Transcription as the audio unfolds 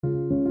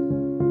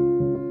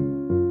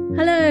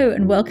Hello,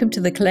 and welcome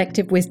to the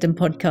Collective Wisdom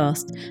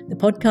Podcast, the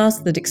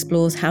podcast that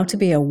explores how to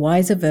be a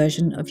wiser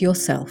version of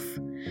yourself.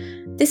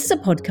 This is a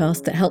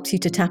podcast that helps you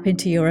to tap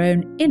into your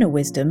own inner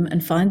wisdom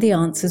and find the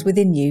answers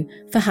within you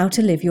for how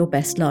to live your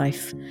best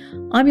life.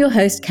 I'm your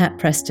host, Kat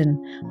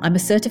Preston. I'm a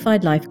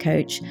certified life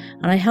coach,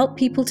 and I help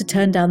people to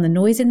turn down the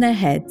noise in their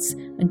heads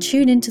and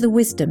tune into the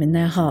wisdom in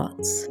their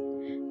hearts.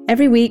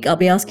 Every week, I'll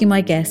be asking my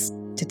guests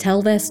to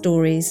tell their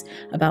stories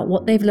about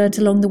what they've learned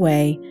along the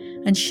way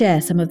and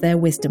share some of their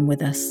wisdom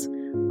with us.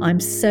 I'm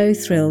so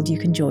thrilled you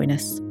can join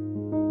us.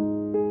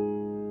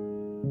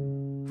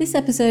 This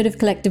episode of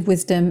Collective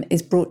Wisdom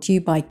is brought to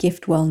you by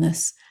Gift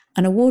Wellness,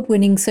 an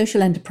award-winning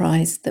social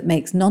enterprise that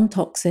makes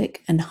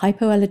non-toxic and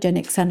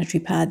hypoallergenic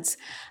sanitary pads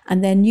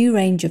and their new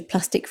range of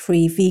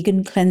plastic-free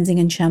vegan cleansing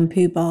and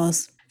shampoo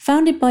bars.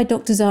 Founded by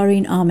Dr.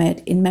 Zareen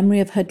Ahmed in memory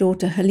of her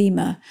daughter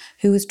Halima,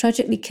 who was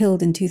tragically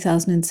killed in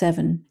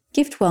 2007,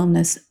 Gift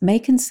Wellness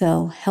make and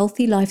sell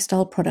healthy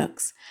lifestyle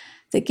products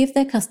that give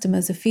their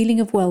customers a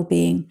feeling of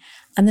well-being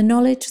and the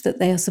knowledge that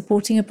they are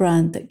supporting a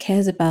brand that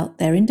cares about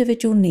their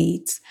individual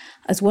needs,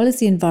 as well as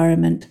the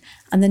environment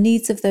and the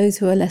needs of those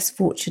who are less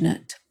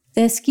fortunate.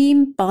 Their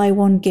scheme, Buy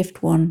One,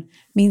 Gift One,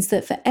 means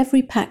that for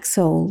every pack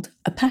sold,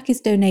 a pack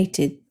is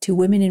donated to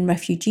women in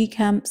refugee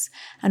camps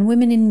and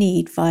women in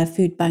need via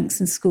food banks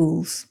and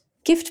schools.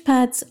 Gift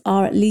pads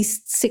are at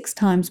least 6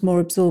 times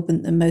more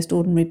absorbent than most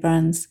ordinary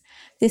brands.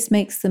 This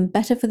makes them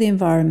better for the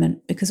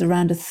environment because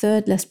around a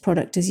third less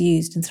product is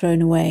used and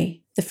thrown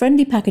away. The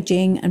friendly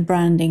packaging and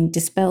branding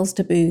dispels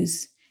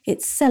taboos.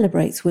 It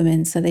celebrates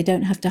women so they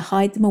don't have to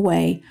hide them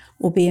away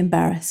or be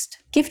embarrassed.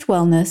 Gift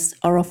Wellness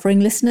are offering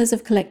listeners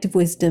of Collective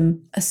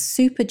Wisdom a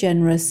super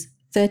generous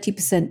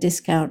 30%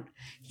 discount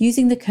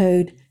using the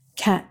code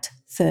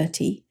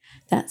CAT30.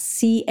 That's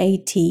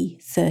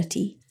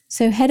CAT30.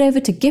 So head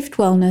over to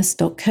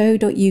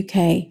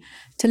giftwellness.co.uk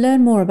to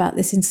learn more about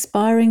this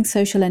inspiring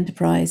social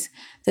enterprise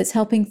that's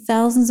helping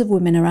thousands of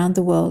women around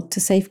the world to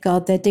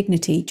safeguard their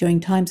dignity during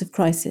times of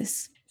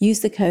crisis. Use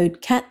the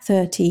code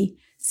CAT30,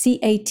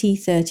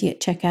 CAT30 at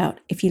checkout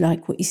if you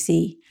like what you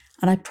see,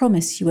 and I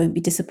promise you won't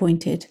be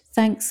disappointed.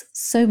 Thanks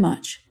so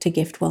much to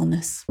Gift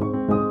Wellness.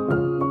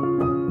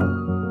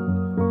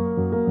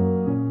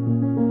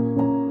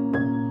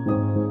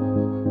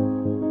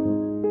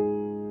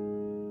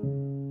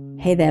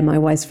 Hey there, my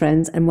wise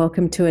friends, and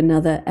welcome to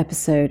another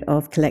episode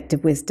of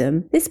Collective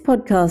Wisdom. This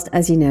podcast,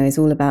 as you know, is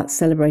all about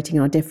celebrating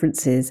our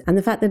differences and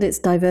the fact that it's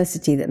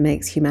diversity that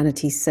makes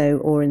humanity so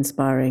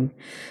awe-inspiring.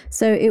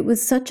 So it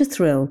was such a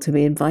thrill to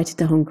be invited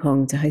to Hong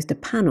Kong to host a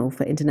panel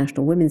for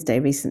International Women's Day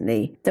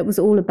recently that was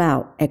all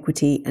about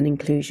equity and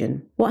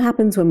inclusion. What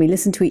happens when we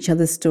listen to each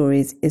other's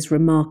stories is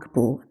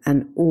remarkable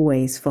and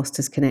always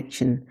fosters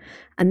connection.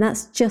 And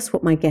that's just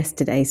what my guest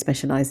today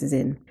specialises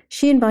in.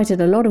 She invited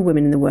a lot of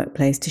women in the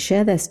workplace to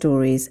share their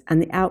stories,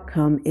 and the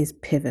outcome is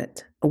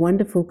Pivot, a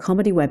wonderful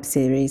comedy web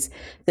series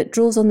that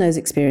draws on those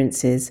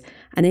experiences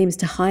and aims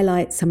to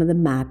highlight some of the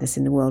madness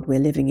in the world we're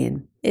living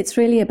in. It's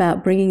really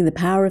about bringing the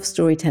power of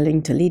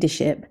storytelling to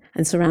leadership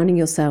and surrounding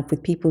yourself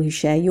with people who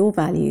share your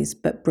values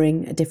but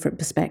bring a different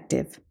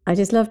perspective. I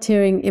just loved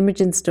hearing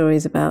Imogen's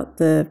stories about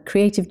the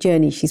creative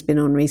journey she's been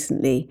on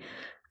recently,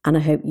 and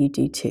I hope you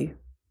do too.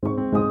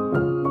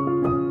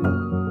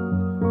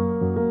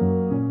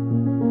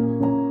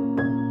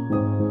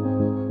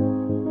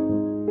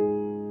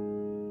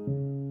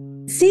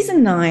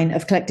 Season 9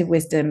 of Collective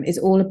Wisdom is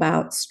all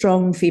about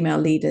strong female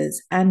leaders,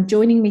 and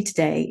joining me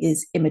today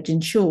is Imogen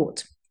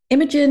Short.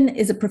 Imogen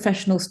is a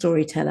professional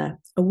storyteller,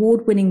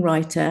 award-winning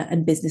writer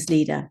and business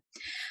leader.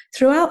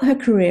 Throughout her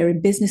career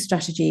in business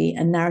strategy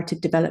and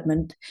narrative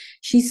development,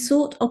 she's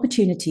sought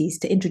opportunities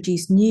to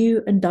introduce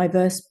new and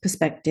diverse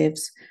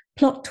perspectives,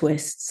 plot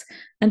twists,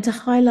 and to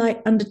highlight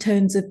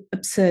undertones of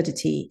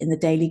absurdity in the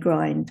daily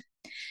grind.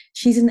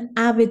 She's an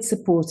avid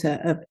supporter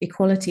of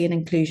equality and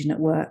inclusion at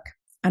work,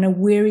 and a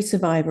weary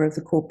survivor of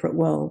the corporate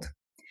world.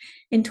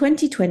 In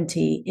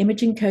 2020,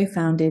 Imogen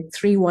co-founded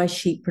Three Wise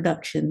Sheep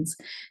Productions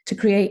to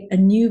create a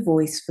new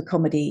voice for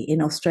comedy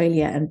in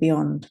Australia and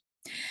beyond.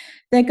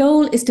 Their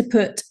goal is to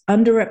put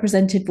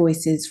underrepresented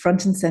voices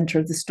front and centre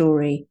of the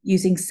story,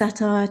 using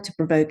satire to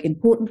provoke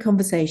important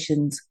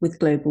conversations with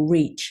global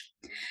reach.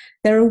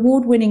 Their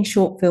award-winning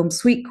short film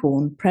Sweet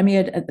Corn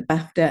premiered at the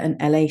BAFTA and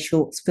LA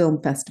Shorts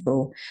Film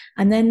Festival,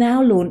 and they're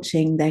now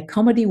launching their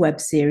comedy web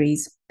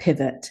series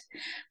Pivot,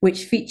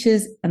 which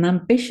features an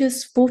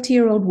ambitious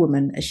 40-year-old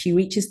woman as she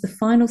reaches the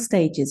final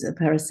stages of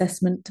her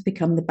assessment to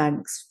become the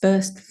bank's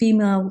first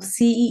female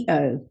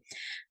CEO.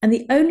 And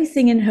the only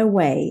thing in her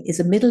way is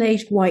a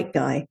middle-aged white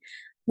guy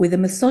with a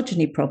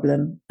misogyny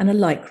problem and a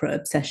lycra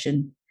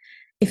obsession.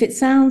 If it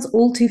sounds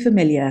all too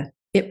familiar,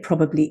 it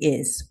probably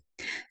is.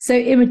 So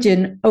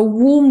Imogen, a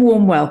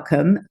warm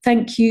welcome.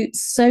 Thank you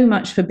so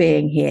much for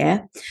being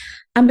here.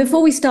 And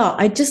before we start,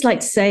 I'd just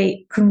like to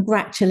say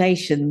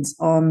congratulations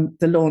on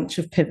the launch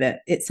of Pivot.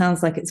 It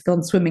sounds like it's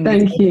gone swimmingly.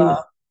 Thank you.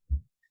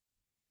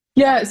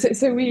 Yeah,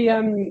 so we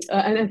and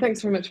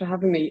thanks very much for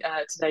having me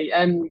today.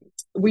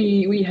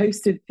 we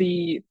hosted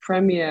the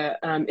premiere,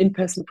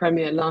 in-person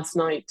premiere last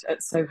night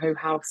at Soho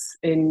House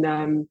in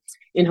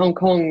Hong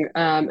Kong,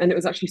 and it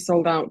was actually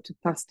sold out to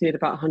capacity at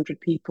about 100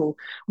 people,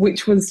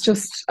 which was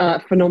just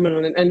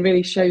phenomenal, and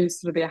really shows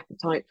sort of the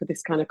appetite for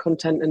this kind of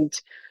content.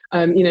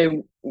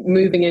 And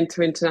moving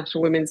into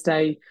International Women's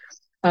Day,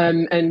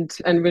 and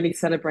really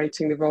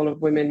celebrating the role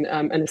of women,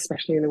 and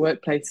especially in the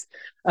workplace.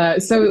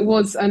 So it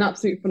was an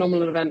absolute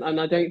phenomenal event,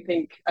 and I don't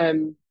think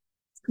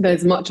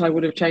there's much I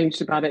would have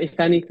changed about it. If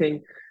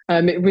anything,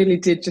 it really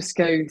did just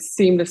go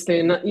seamlessly,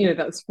 and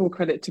that's full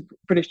credit to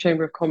British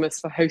Chamber of Commerce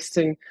for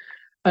hosting,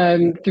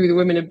 through the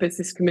Women in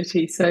Business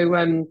Committee.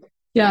 So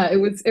yeah, it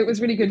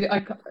was really good.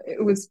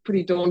 It was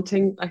pretty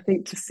daunting, I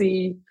think, to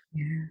see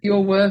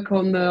your work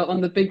on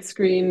the big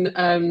screen,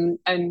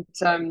 and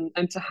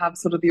to have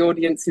sort of the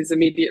audience's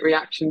immediate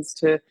reactions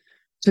to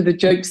the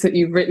jokes that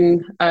you've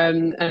written,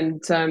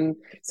 and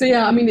so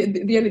yeah, I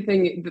mean, the only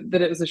thing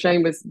that it was a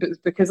shame was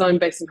because I'm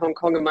based in Hong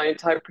Kong and my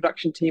entire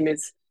production team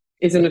is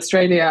in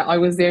Australia. I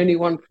was the only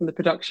one from the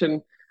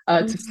production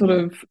to sort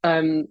of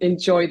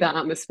enjoy that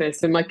atmosphere.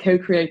 So my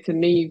co-creator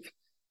Neve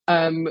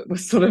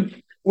was sort of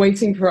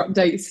waiting for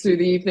updates through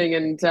the evening,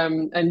 and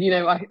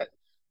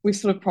we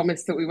sort of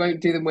promised that we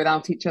won't do them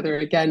without each other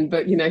again.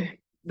 But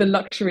the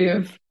luxury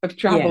of Yeah.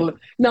 travel,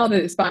 now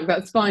that it's back,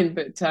 that's fine.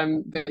 But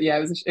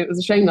yeah, it was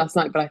a shame last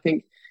night. But I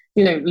think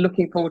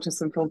looking forward to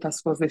some film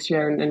festivals this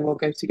year, and we'll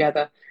go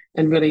together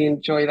and really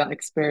enjoy that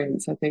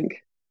experience, I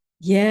think.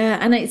 Yeah,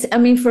 and I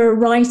mean, for a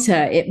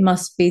writer, it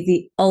must be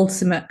the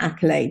ultimate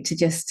accolade to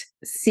just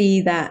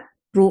see that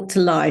brought to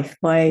life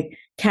by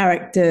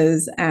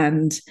characters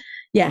and,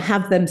 yeah,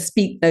 have them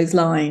speak those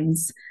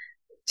lines.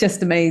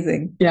 Just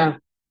amazing. Yeah,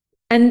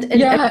 And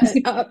yeah,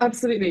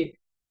 absolutely.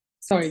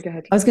 Sorry, go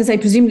ahead. I was going to say,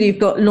 presumably you've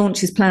got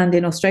launches planned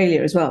in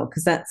Australia as well,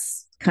 because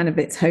that's kind of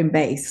its home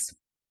base.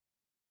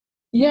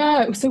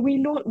 Yeah, so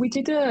we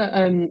did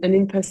an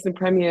in-person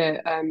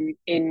premiere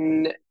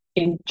in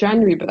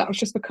January, but that was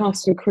just for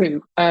cast and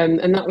crew,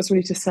 and that was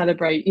really to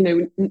celebrate.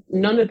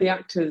 None of the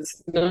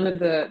actors, none of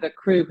the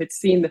crew had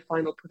seen the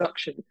final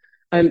production,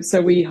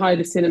 so we hired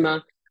a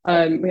cinema.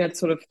 We had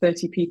sort of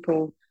 30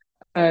 people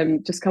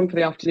just come for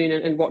the afternoon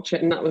and watch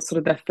it, and that was sort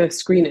of their first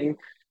screening.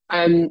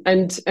 And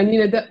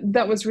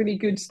that was really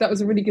good. That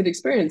was a really good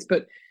experience,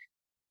 but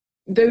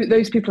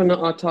those people are not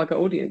our target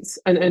audience,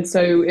 and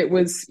so it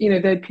was,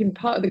 they'd been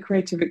part of the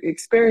creative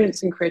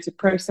experience and creative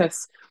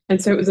process,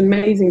 and so it was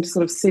amazing to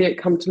sort of see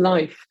it come to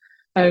life.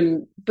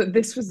 But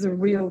this was a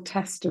real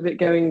test of it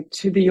going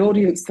to the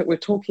audience that we're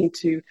talking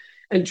to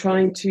and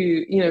trying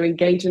to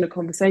engage in a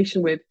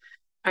conversation with.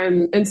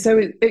 And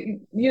so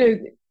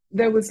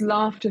there was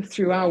laughter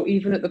throughout,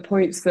 even at the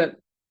points that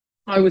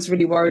I was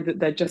really worried that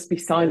there'd just be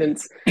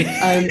silence.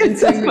 And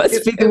so That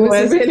must be it the was a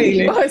worst really,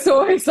 feeling. it's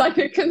always like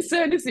a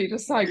concern, is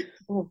just like,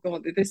 oh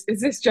God, is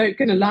this joke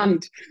going to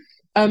land?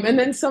 And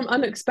then some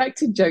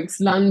unexpected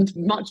jokes land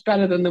much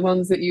better than the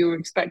ones that you were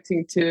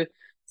expecting to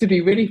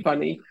be really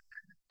funny.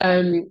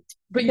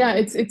 But yeah,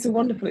 it's a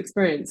wonderful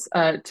experience,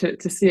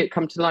 to see it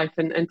come to life,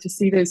 and to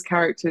see those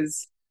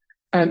characters,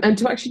 and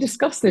to actually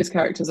discuss those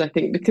characters, I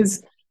think,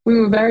 because we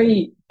were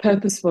very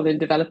purposeful in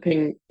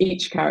developing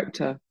each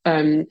character,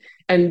 and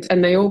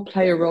they all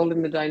play a role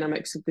in the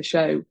dynamics of the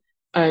show.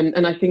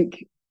 And I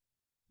think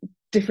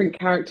different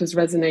characters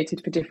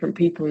resonated for different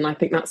people, and I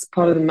think that's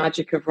part of the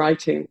magic of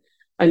writing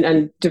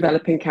and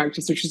developing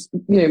characters, which is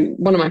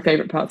one of my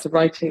favorite parts of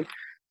writing.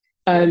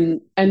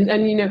 And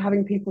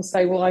having people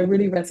say, well, I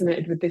really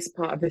resonated with this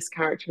part of this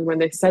character, and when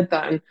they said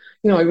that, and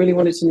I really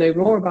wanted to know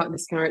more about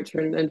this character,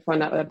 and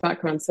find out their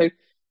background. So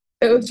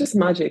it was just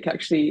magic,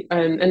 actually.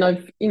 And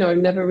I've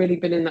never really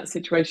been in that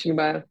situation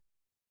where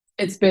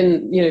it's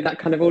been that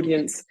kind of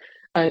audience,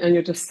 and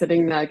you're just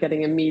sitting there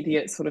getting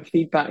immediate sort of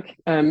feedback.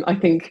 I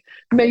think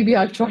maybe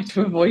I've tried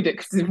to avoid it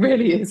because it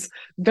really is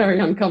very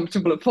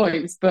uncomfortable at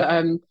points,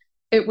 but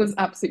it was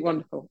absolutely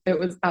wonderful. It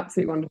was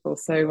absolutely wonderful.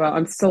 So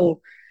I'm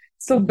still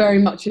very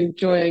much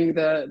enjoying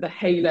the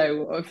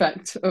halo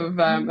effect of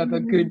a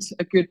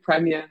good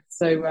premiere.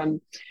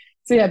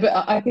 So yeah, but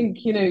I think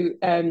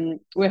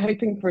we're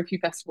hoping for a few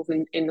festivals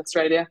in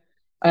Australia.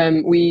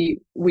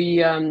 We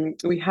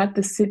had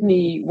the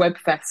Sydney Web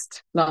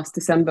Fest last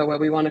December, where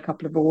we won a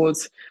couple of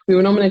awards. We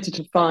were nominated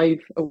for 5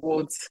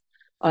 awards,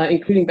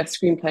 including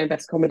Best Screenplay and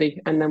Best Comedy,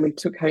 and then we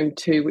took home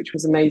 2, which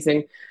was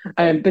amazing.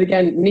 But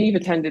again, Neve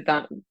attended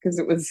that because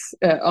it was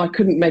I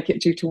couldn't make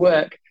it due to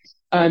work,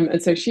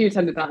 and so she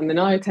attended that, and then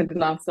I attended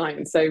last night.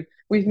 And so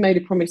we've made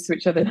a promise to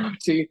each other now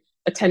to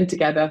attend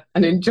together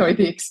and enjoy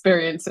the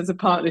experience as a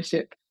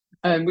partnership,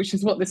 which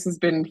is what this has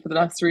been for the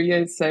last 3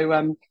 years.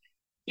 So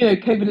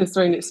COVID has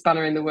thrown its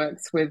spanner in the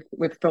works with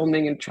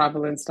filming and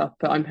travel and stuff,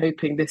 but I'm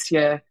hoping this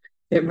year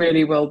it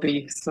really will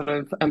be sort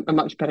of a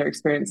much better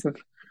experience of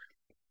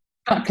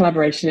that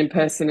collaboration in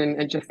person,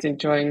 and just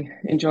enjoying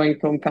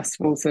film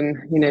festivals, and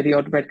the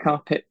odd red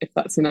carpet, if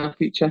that's in our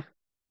future.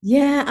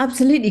 Yeah,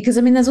 absolutely. Because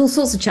I mean, there's all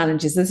sorts of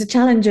challenges. There's a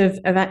challenge of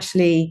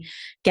actually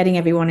getting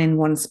everyone in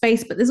one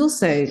space, but there's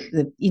also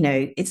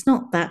it's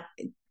not that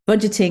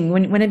budgeting,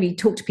 whenever you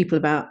talk to people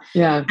about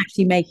Yeah.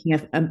 actually making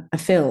a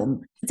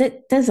film,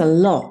 there's a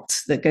lot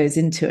that goes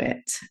into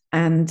it.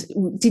 And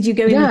did you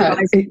go in Yeah.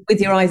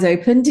 with your eyes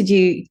open? Did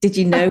you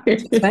know what to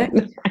expect?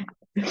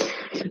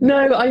 No,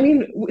 I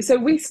mean, so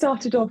we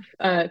started off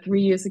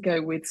 3 years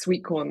ago with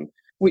Sweet Corn,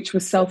 which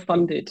was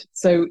self-funded.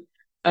 So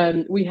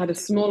we had a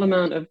small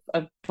amount of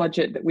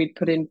budget that we'd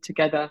put in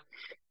together.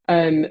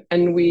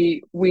 And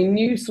we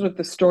knew sort of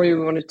the story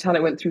we wanted to tell.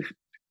 It went through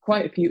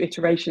quite a few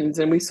iterations,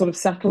 and we sort of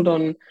settled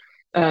on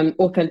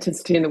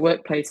authenticity in the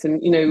workplace,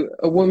 and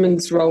a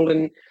woman's role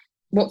and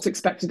what's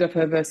expected of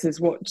her versus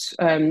what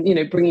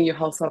bringing your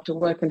whole self to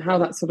work, and how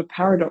that sort of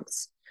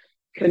paradox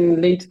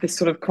can lead to this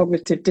sort of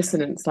cognitive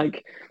dissonance.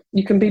 Like,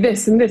 you can be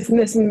this and this and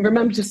this, and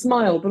remember to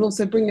smile, but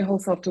also bring your whole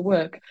self to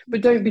work,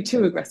 but don't be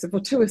too aggressive or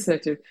too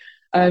assertive.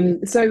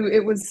 So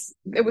it was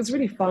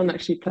really fun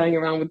actually playing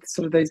around with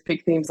sort of those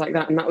big themes like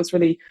that, and that was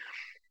really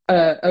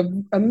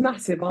a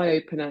massive eye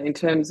opener in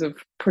terms of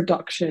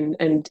production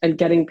and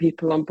getting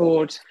people on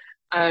board,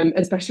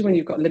 especially when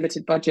you've got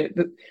limited budget.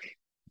 But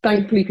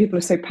thankfully, people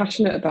are so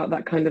passionate about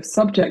that kind of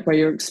subject where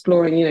you're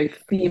exploring,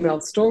 female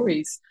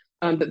stories,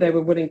 that they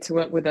were willing to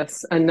work with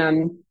us. And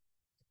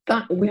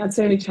that we had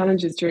so many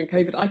challenges during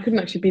COVID. I couldn't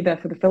actually be there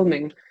for the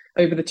filming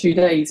over the 2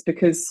 days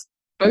because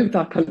both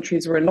our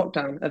countries were in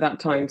lockdown at that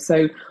time.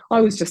 So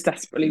I was just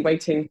desperately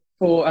waiting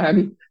for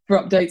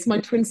updates. My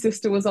twin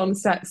sister was on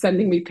set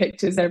sending me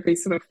pictures every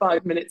sort of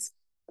 5 minutes.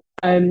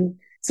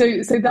 So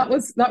that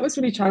was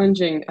really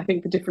challenging, I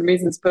think, for different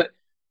reasons. But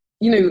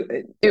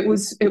it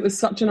was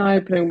such an eye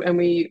opener, and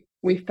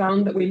we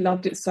found that we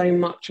loved it so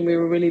much, and we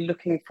were really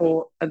looking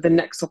for the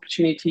next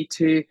opportunity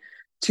to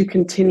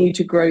continue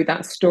to grow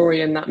that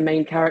story and that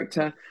main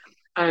character,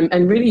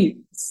 and really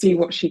see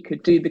what she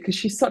could do, because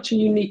she's such a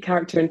unique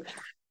character. And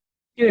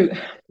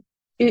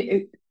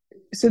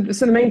so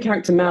the main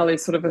character, Mel,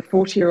 is sort of a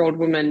 40-year-old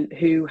woman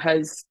who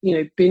has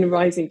been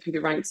rising through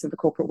the ranks of the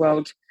corporate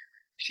world.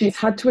 She's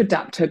had to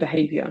adapt her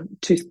behavior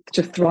to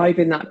thrive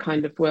in that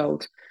kind of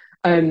world.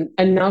 And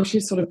now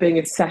she's sort of being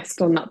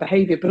assessed on that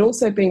behavior, but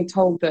also being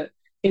told that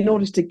in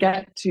order to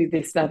get to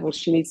this level,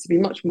 she needs to be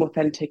much more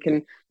authentic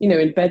and,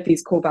 embed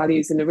these core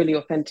values in a really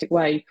authentic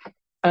way.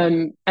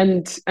 And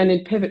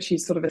in Pivot,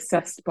 she's sort of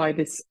assessed by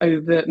this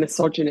overt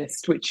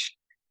misogynist, which,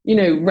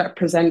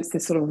 represents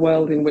this sort of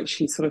world in which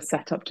she's sort of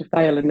set up to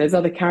fail. And there's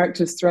other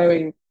characters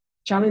throwing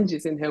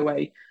challenges in her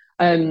way.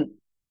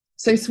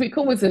 So Sweet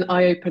Corn was an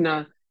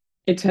eye-opener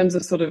in terms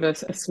of sort of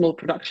a small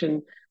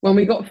production. When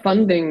we got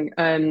funding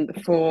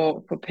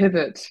for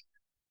Pivot,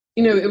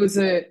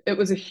 it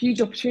was a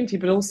huge opportunity,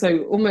 but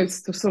also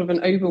almost sort of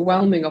an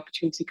overwhelming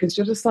opportunity, because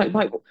you're just like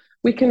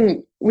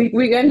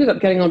we ended up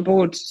getting on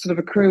board sort of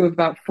a crew of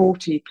about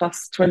 40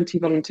 plus 20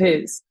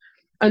 volunteers,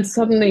 and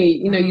suddenly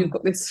you've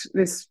got this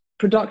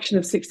production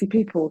of 60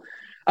 people.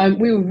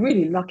 We were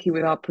really lucky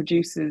with our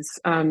producers.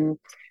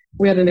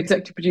 We had an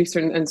executive producer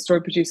and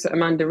story producer,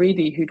 Amanda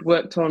Reedy, who'd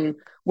worked on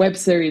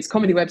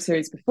comedy web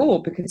series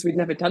before, because we'd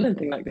never done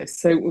anything like this.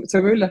 So we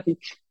were lucky.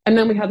 And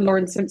then we had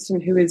Lauren Simpson,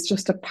 who is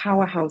just a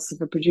powerhouse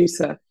of a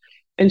producer.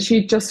 And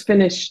she'd just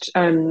finished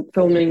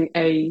filming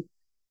a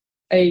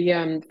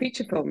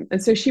feature film.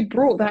 And so she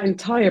brought that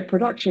entire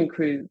production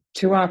crew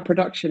to our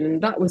production.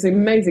 And that was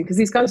amazing, because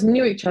these guys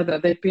knew each other.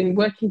 They'd been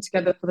working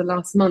together for the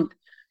last month.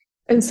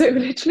 And so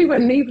literally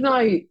when Neve and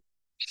I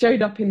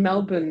showed up in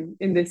Melbourne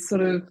in this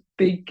sort of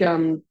big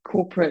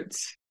corporate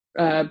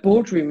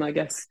boardroom, I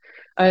guess,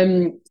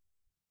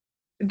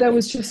 there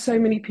was just so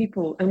many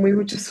people, and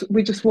we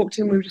just walked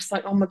in. We were just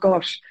like, oh my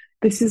gosh,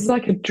 this is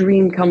like a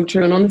dream come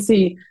true. And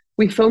honestly,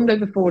 we filmed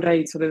over 4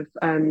 days, sort of,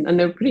 and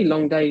they were pretty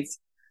long days.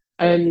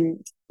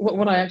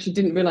 What I actually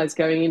didn't realize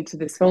going into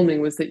this filming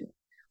was that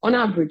on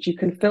average you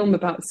can film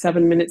about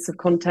 7 minutes of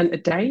content a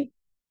day.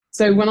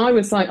 So when I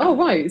was like, oh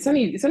right, it's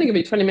only gonna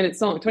be 20 minutes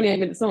long, 28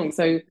 minutes long,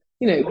 so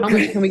how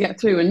much can we get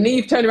through? And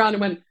Neve turned around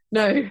and went,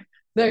 no,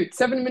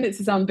 7 minutes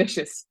is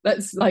ambitious.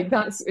 It's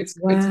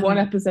one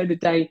episode a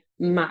day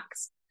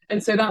max.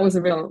 And so that was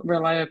a real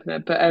eye opener.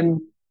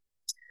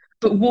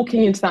 But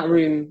walking into that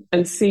room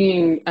and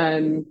seeing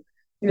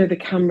the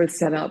cameras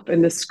set up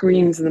and the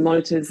screens and the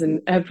monitors,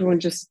 and everyone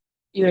just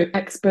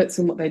experts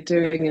in what they're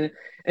doing,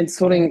 and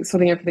sorting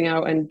everything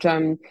out.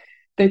 And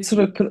they'd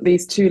sort of put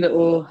these two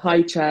little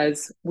high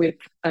chairs with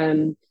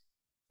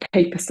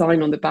paper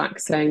sign on the back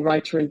saying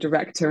writer and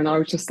director, and I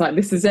was just like,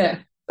 this is it.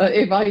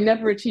 If I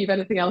never achieve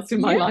anything else in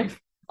my life,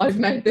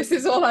 this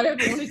is all I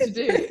ever wanted to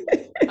do.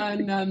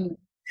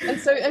 And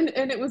so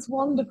it was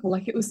wonderful.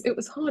 Like, it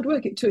was hard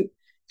work. It took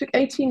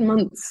 18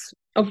 months.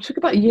 It took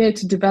about a year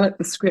to develop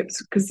the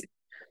scripts, because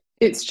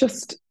it's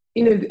just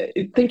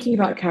thinking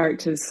about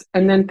characters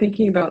and then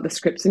thinking about the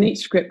scripts. And each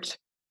script,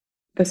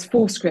 there's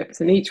 4 scripts,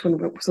 and each one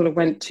sort of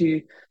went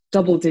to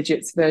double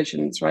digits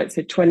versions, right?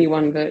 So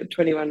 21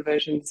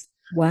 versions.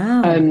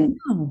 Wow. And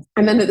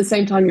then at the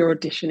same time you're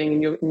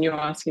auditioning, and you're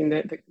asking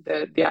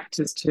the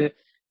actors to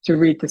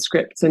read the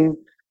scripts, and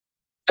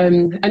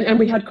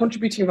we had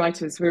contributing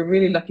writers. We were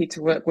really lucky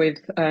to work with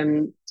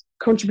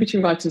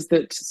contributing writers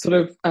that sort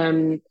of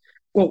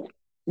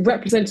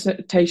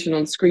representation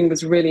on screen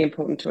was really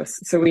important to us.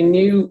 So we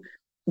knew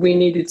we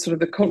needed sort of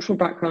the cultural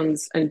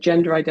backgrounds and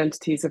gender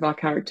identities of our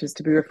characters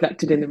to be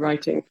reflected in the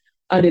writing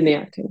and in the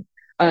acting.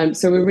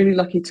 So we're really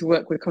lucky to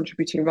work with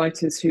contributing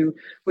writers who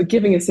were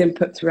giving us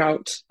input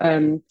throughout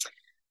the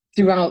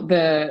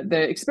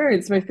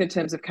experience, both in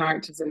terms of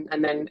characters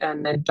and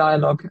then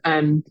dialogue.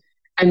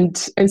 And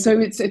so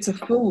it's a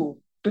full,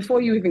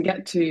 before you even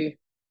get to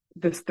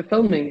the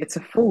filming, it's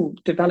a full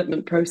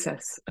development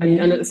process.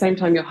 And at the same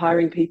time, you're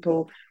hiring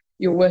people,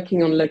 you're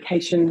working on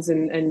locations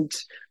and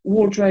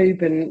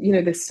wardrobe, and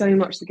there's so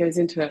much that goes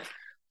into it.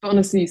 But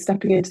honestly,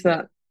 stepping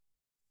into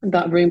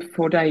that room for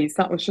 4 days,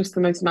 that was just the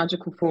most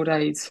magical 4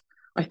 days,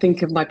 I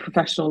think, of my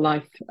professional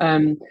life.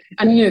 And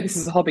this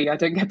is a hobby. I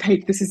don't get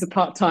paid. This is a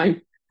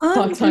part-time in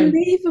the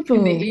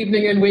Unbelievable.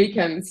 evening and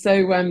weekends. So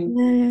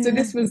so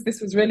Yeah.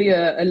 this was really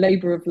a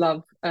labor of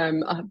love,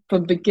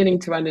 from beginning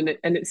to end,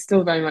 and it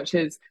still very much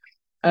is.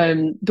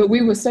 But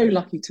we were so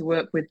lucky to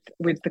work with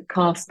the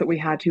cast that we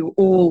had, who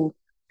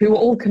were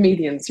all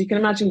comedians. You can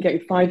imagine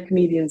getting 5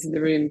 comedians in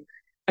the room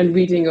and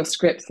reading your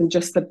scripts, and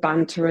just the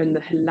banter and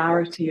the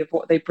hilarity of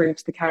what they bring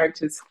to the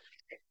characters.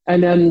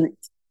 And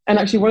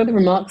actually, one of the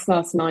remarks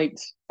last night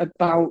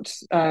about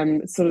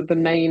sort of the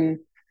main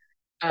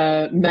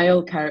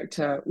male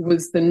character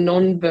was the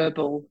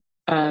non-verbal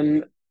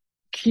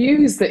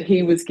cues that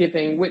he was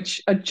giving,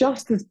 which are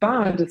just as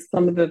bad as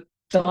some of the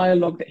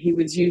dialogue that he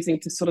was using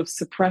to sort of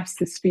suppress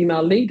this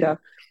female leader.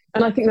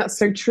 And I think that's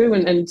so true.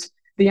 And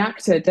the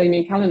actor,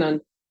 Damien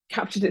Callanan,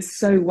 captured it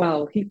so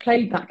well. He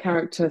played that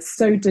character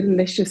so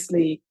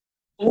deliciously,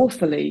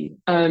 awfully,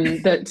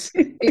 that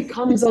it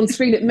comes on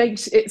screen.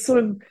 It sort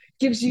of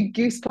gives you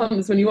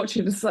goosebumps when you watch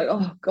it. It's like,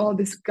 oh God,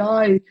 this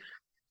guy.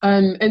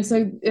 And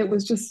so it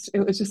was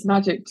just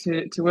magic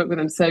to work with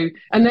him. So,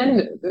 and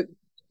then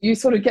you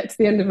sort of get to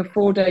the end of a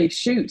 4 day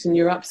shoot and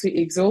you're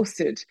absolutely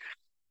exhausted.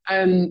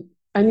 And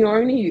you're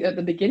only at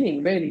the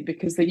beginning, really,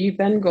 because you've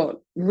then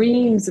got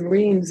reams and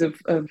reams of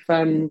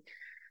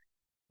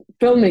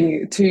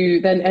filming to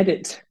then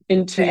edit The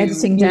into,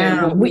 editing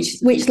down, what which needs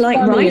to which be like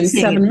funny in writing.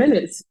 7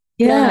 minutes.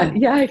 Yeah.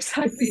 Yeah,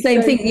 exactly.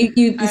 Same So, thing.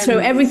 You throw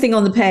um, everything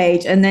on the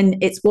page, and then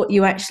it's what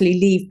you actually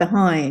leave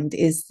behind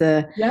is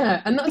the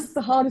yeah, and that's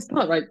the hardest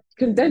part, right?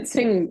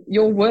 Condensing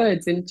your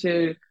words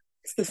into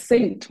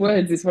succinct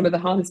words is one of the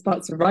hardest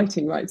parts of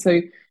writing, right?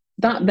 So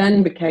that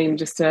then became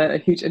just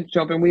a huge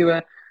job, and we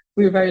were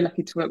very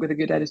lucky to work with a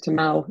good editor,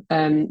 Mal,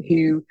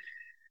 who,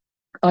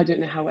 I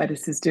don't know how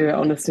editors do it.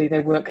 Honestly,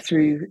 they work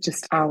through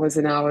just hours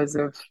and hours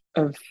of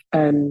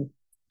um,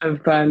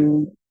 of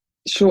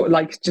short,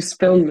 like, just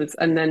films,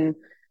 um,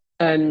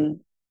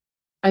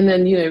 and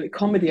then,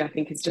 comedy, I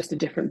think, is just a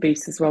different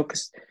beast as well,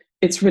 because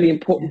it's really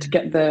important to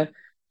get the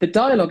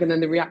dialogue and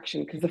then the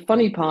reaction, because the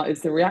funny part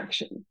is the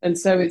reaction. And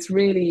so it's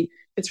really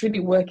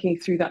working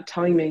through that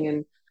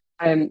timing.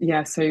 And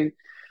yeah, so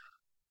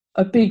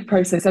a big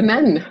process. And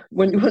then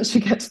once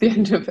you get to the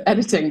end of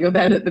editing, you're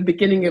then at the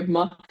beginning of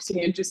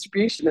marketing and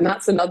distribution. And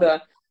that's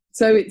another,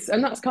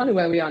 and that's kind of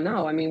where we are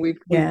now. I mean,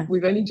 yeah.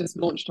 we've only just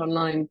launched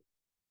online,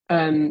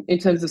 in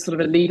terms of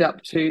sort of a lead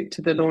up to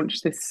the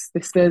launch this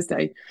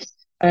Thursday.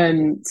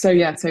 So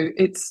yeah, so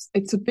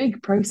it's a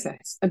big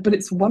process, but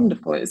it's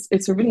wonderful.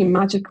 It's a really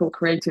magical,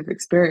 creative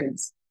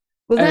experience.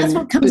 Well, that's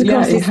what comes But yeah,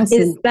 across it has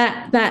is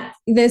been. that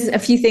there's a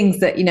few things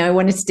that I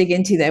wanted to dig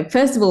into there.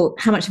 First of all,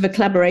 how much of a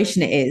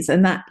collaboration it is,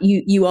 and that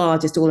you are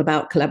just all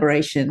about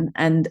collaboration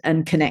and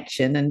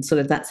connection, and sort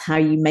of that's how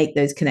you make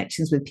those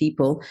connections with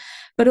people.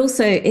 But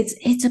also,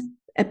 it's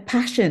a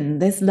passion.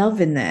 There's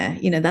love in there.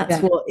 That's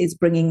Yeah. what is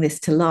bringing this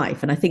to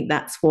life, and I think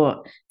that's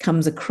what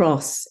comes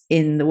across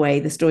in the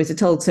way the stories are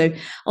told. So,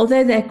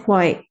 although they're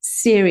quite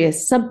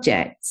serious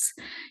subjects,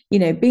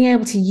 being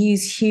able to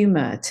use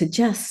humor to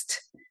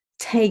just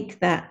take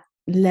that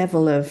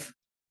level of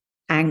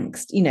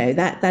angst,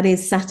 that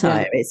is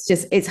satire. Yeah.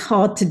 It's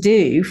hard to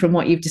do from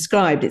what you've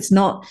described. It's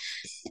not,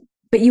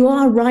 but you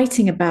are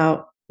writing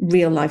about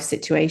real life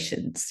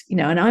situations,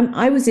 and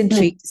I was Mm.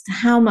 intrigued as to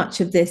how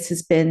much of this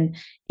has been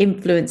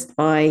influenced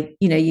by,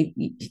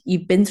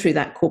 you've been through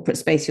that corporate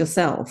space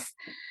yourself,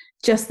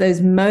 just those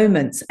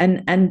moments,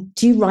 and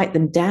do you write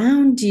them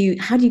down?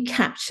 How do you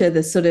capture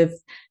the sort of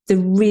the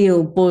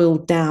real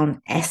boiled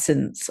down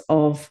essence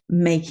of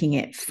making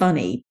it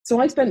funny? So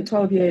I spent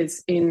 12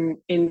 years in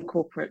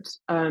corporate,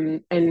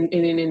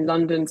 in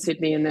London,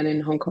 Sydney, and then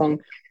in Hong Kong.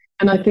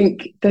 And I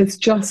think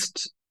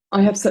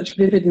I have such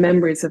vivid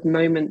memories of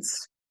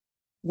moments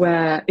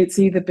where it's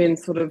either been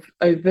sort of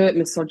overt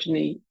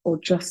misogyny or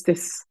just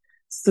this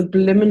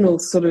subliminal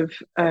sort of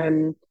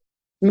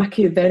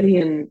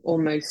Machiavellian,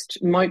 almost,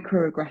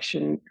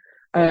 microaggression,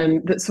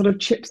 that sort of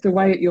chips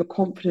away at your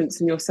confidence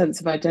and your sense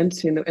of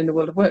identity in the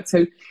world of work.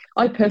 So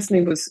I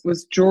personally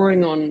was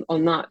drawing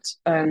on that,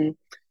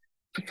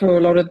 for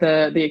a lot of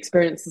the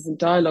experiences and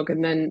dialogue.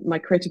 And then my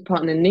creative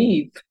partner,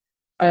 Neve,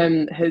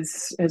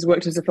 has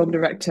worked as a film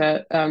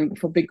director,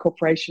 for big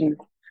corporations,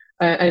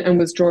 and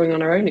was drawing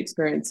on her own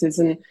experiences.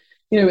 And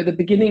at the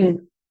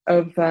beginning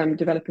of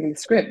developing the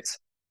script,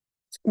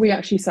 we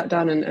actually sat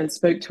down and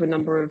spoke to a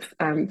number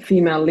of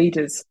female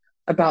leaders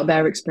about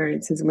their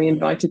experiences, and we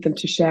invited them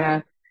to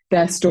share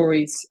their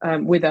stories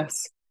with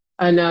us.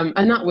 And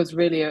that was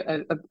really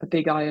a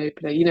big eye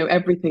opener. You know,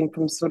 everything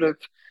from sort of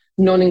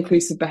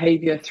non-inclusive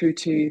behaviour through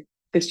to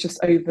this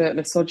just overt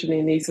misogyny.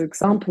 And these are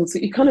examples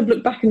that you kind of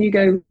look back and you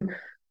go,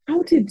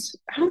 how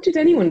did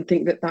anyone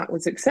think that that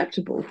was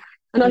acceptable?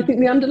 And I think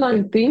the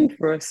underlying theme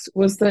for us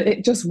was that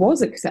it just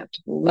was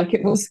acceptable. Like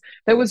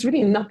there was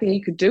really nothing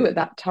you could do at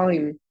that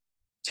time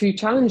to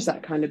challenge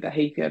that kind of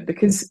behavior,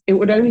 because it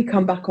would only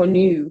come back on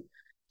you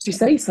to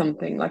say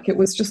something. Like, it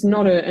was just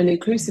not an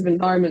inclusive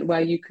environment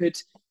where you could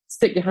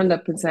stick your hand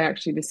up and say,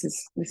 actually, this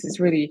is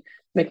really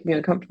making me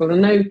uncomfortable.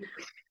 And I know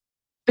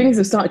things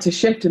have started to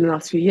shift in the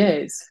last few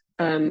years,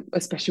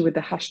 especially with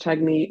the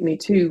hashtag Me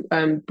Too,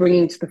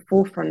 bringing to the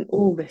forefront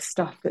all this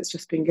stuff that's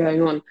just been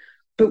going on.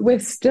 But we're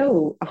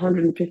still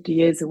 150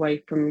 years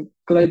away from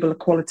global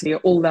equality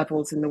at all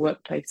levels in the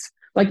workplace.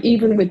 Like,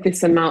 even with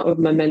this amount of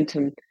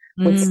momentum,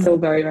 we're still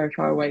very, very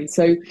far away.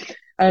 So,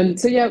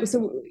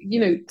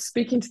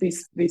 speaking to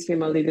these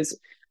female leaders,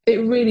 it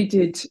really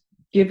did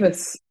give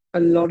us a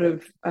lot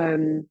of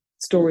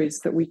stories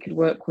that we could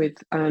work with,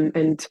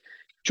 and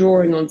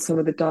drawing on some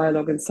of the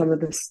dialogue and some of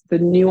the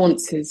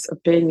nuances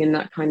of being in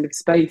that kind of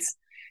space.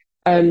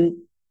 And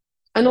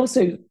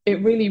also,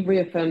 it really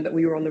reaffirmed that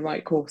we were on the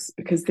right course,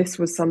 because this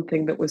was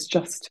something that was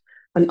just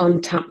an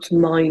untapped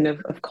mine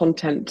of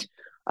content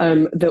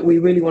that we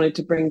really wanted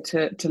to bring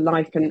to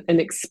life and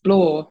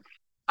explore,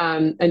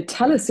 and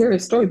tell a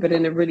serious story, but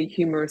in a really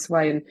humorous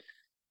way. And,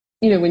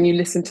 you know, when you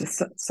listen to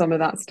some of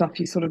that stuff,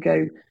 you sort of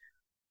go,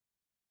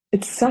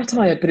 it's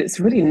satire, but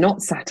it's really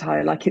not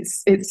satire. Like,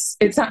 it's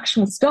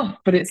actual stuff,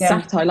 but it's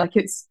satire. Like,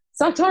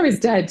 satire is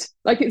dead.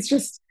 Like, it's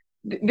just,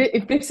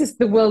 if this is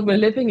the world we're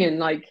living in,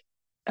 like,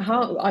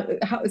 how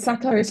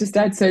satire is just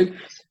dead. So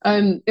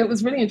it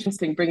was really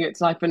interesting bringing it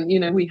to life. And,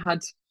 you know, we had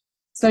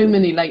so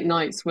many late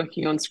nights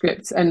working on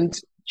scripts, and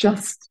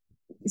just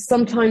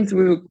sometimes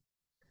we were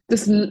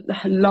just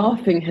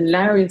laughing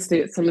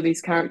hilariously at some of these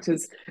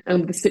characters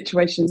and the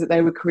situations that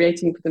they were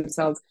creating for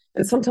themselves.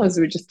 And sometimes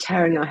we were just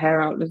tearing our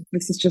hair out.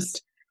 This is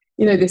just,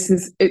 you know,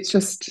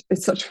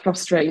 it's such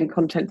frustrating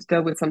content to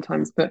deal with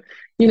sometimes. But,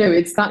 you know,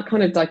 it's that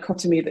kind of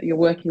dichotomy that you're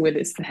working with.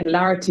 It's the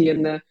hilarity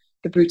and the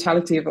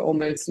brutality of it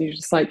almost. And you're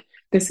just like,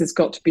 this has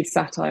got to be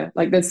satire.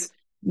 Like, this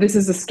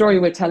is a story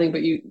we're telling,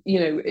 but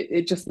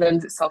it just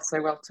lends itself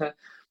so well to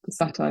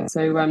satire.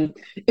 So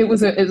it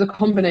was a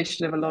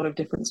combination of a lot of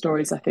different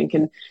stories, I think.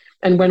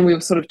 And when we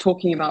were sort of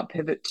talking about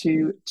Pivot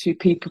to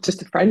people, just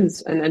to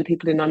friends and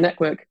people in our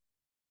network,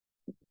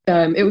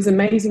 it was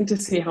amazing to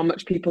see how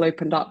much people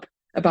opened up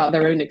about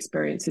their own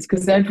experiences,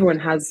 because everyone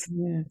has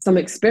some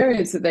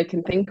experience that they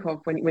can think of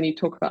when you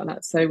talk about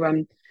that. So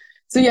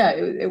yeah,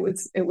 it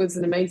was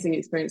an amazing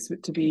experience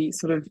to be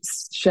sort of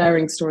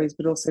sharing stories,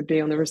 but also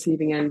be on the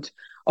receiving end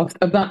of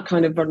that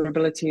kind of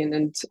vulnerability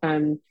and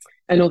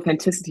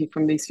authenticity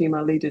from these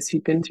female leaders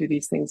who've been through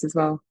these things as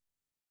well.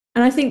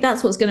 And I think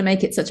that's what's going to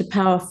make it such a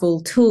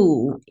powerful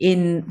tool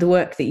in the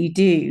work that you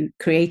do,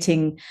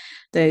 creating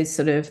those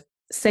sort of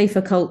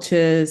safer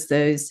cultures,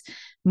 those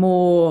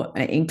more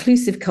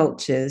inclusive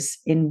cultures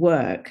in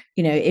work.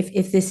 You know,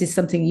 if this is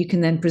something you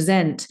can then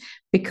present,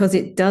 because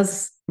it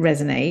does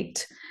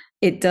resonate,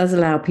 it does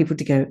allow people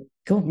to go,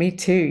 God, me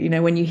too. You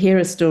know, when you hear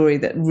a story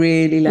that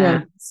really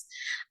lands. Yeah.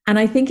 And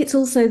I think it's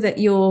also that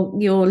your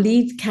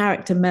lead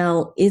character,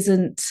 Mel,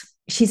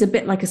 she's a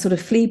bit like a sort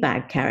of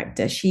Fleabag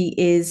character. She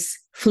is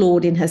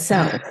flawed in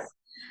herself.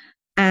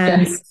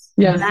 And so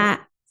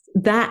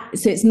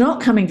it's not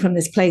coming from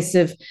this place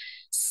of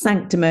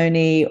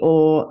sanctimony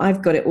or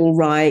I've got it all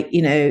right.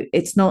 You know,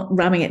 it's not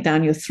ramming it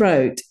down your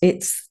throat.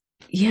 It's,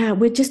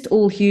 we're just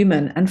all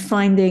human, and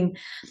finding,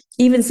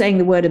 even saying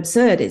the word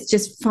absurd, it's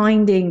just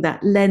finding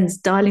that lens,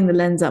 dialing the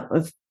lens up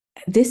of,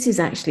 this is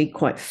actually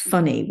quite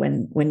funny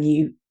when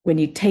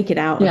you take it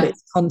out of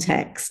its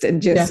context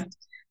and just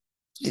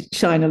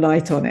shine a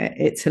light on it.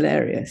 It's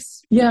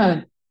hilarious.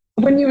 Yeah.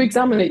 When you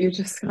examine it, you're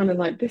just kind of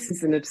like, this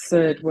is an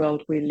absurd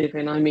world we live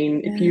in. I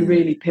mean, if you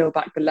really peel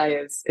back the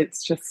layers,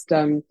 it's just,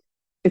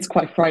 it's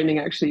quite frightening,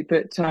 actually.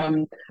 But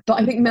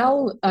I think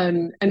Mel,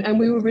 and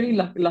we were really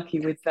lucky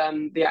with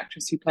the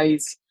actress who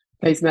plays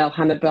Mel,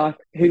 Hannah Buck,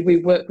 who we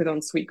worked with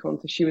on Sweet Corn,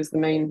 so she was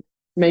the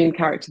main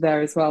character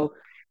there as well.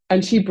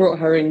 And she brought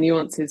her in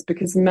nuances,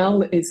 because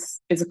Mel is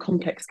a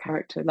complex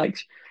character. Like,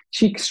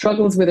 she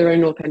struggles with her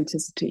own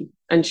authenticity,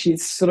 and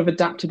she's sort of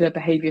adapted her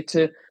behavior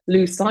to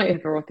lose sight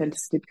of her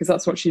authenticity, because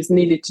that's what she's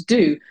needed to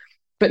do.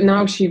 But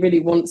now she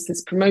really wants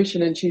this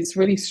promotion, and she's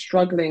really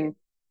struggling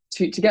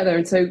to get there.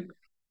 And so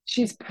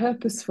she's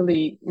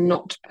purposefully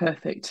not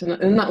perfect.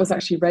 And that was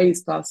actually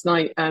raised last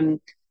night,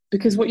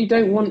 because what you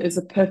don't want is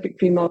a perfect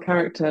female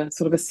character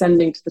sort of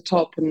ascending to the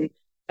top, and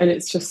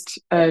it's just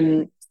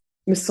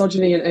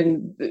misogyny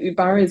and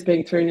barriers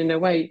being thrown in her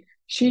way.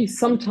 She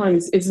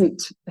sometimes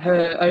isn't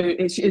her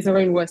own, she is her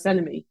own worst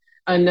enemy.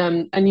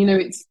 And you know,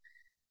 it's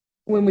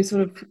when we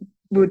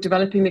were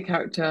developing the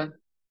character,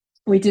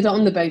 we did it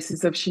on the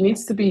basis of she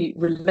needs to be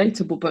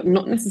relatable, but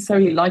not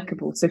necessarily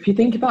likable. So if you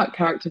think about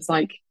characters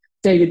like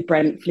David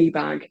Brent,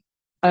 Fleabag,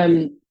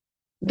 um,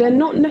 they're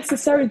not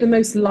necessarily the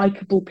most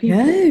likable people,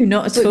 No,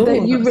 not at but that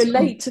all. you Not at all.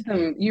 relate to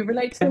them. You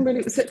relate to them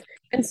really. So,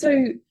 and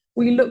so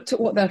we looked at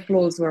what their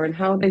flaws were and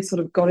how they sort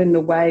of got in the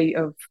way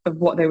of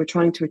what they were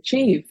trying to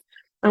achieve.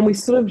 And we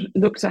sort of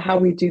looked at how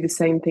we do the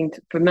same thing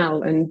for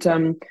Mel. And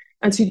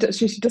she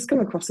does come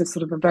across as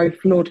sort of a very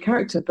flawed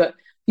character, but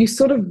you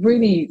sort of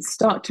really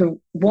start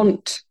to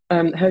want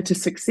her to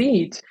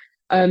succeed.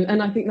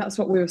 And I think that's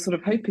what we were sort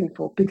of hoping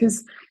for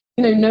because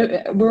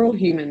no, we're all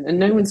human and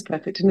no one's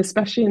perfect. And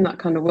especially in that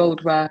kind of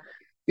world where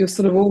you're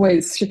sort of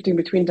always shifting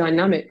between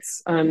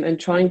dynamics and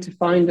trying to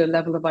find a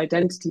level of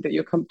identity that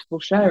you're comfortable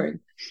sharing.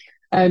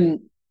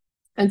 Um,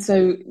 and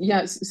so,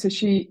 so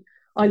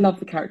I love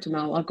the character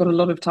Mel. I've got a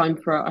lot of time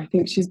for her. I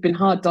think she's been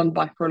hard done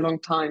by for a long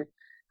time.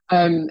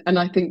 And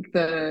I think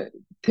the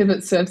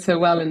pivot serves her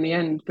well in the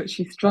end, but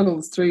she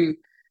struggles through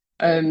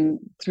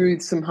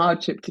some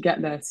hardship to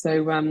get there.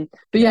 So,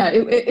 but yeah,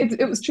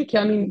 it was tricky.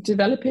 I mean,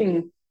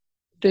 developing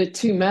the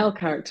two male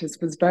characters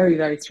was very,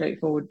 very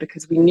straightforward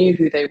because we knew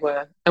who they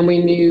were and we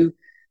knew,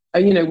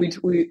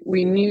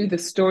 we knew the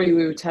story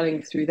we were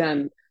telling through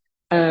them.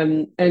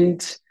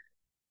 And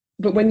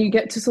but when you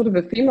get to sort of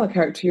a female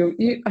character,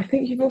 I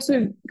think you've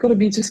also got to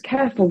be just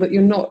careful that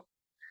you're not,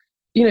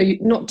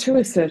 not too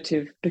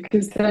assertive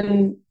because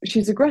then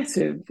she's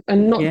aggressive,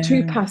 and not too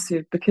Yeah.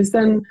 passive because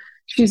then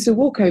she's a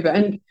walkover.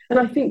 And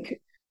I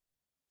think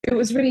it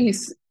was really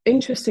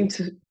interesting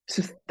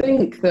to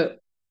think that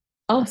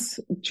us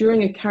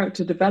during a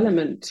character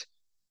development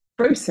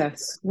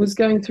process was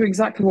going through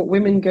exactly what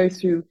women go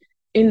through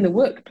in the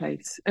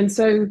workplace. And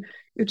so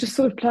you're just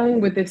sort of playing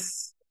with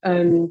this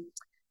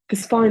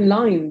fine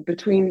line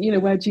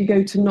between, where do you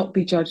go to not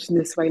be judged in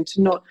this way and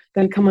to not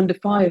then come under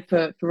fire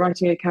for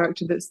writing a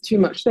character that's too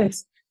much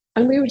this.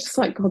 And we were just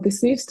like, God,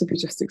 this needs to be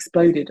just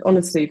exploded.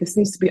 Honestly, this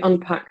needs to be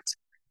unpacked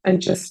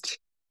and just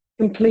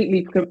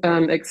completely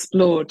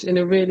explored in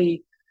a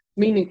really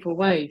meaningful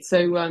way.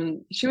 So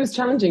she was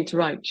challenging to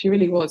write. She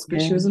really was,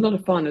 but she Yeah. was a lot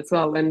of fun as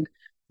well. And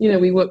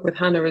we worked with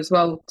Hannah as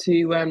well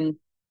to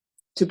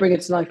bring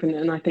it to life.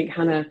 And I think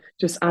Hannah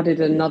just added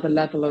another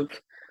level of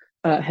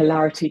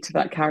hilarity to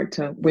that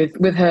character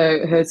with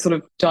her sort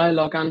of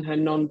dialogue and her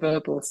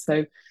non-verbal.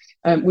 So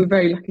we're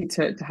very lucky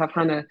to have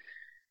Hannah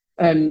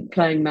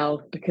playing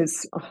Mel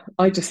because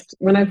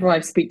whenever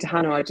I speak to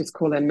Hannah, I just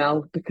call her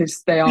Mel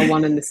because they are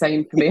one and the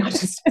same for me.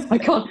 I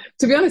can't,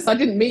 to be honest, I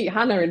didn't meet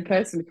Hannah in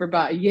person for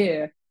about a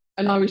year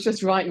and I was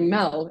just writing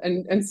Mel.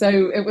 And so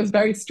it was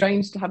very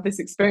strange to have this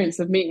experience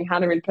of meeting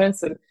Hannah in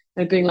person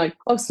and being like,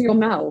 oh, so you're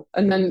Mel.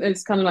 And then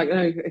it's kind of like,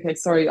 oh, okay,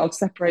 sorry, I'll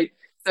separate.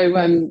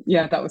 So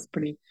yeah, that was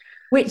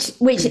Which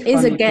pretty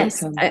is, I funny.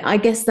 guess, I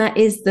guess that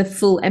is the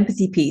full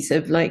empathy piece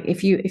of like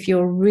if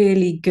you're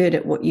really good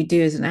at what you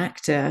do as an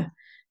actor,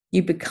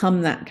 you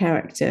become that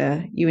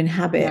character, you Yeah.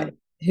 inhabit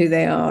who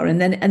they are,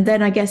 and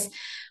then I guess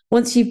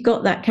once you've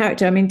got that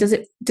character, I mean, does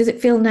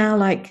it feel now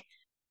like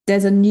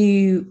there's a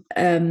new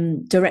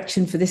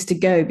direction for this to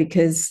go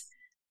because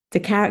the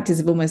characters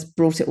have almost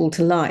brought it all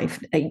to life?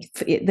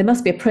 There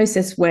must be a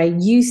process where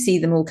you see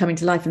them all coming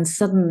to life, and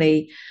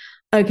suddenly,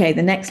 okay,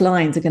 the next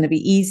lines are going to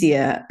be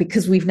easier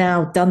because we've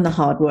now done the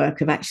hard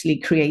work of actually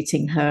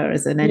creating her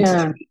as an Yeah.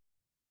 entity.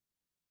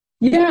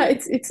 Yeah,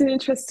 it's an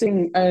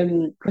interesting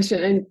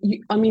question, and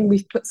I mean,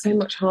 we've put so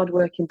much hard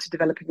work into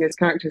developing those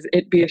characters.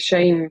 It'd be a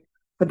shame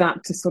for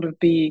that to sort of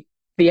be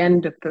the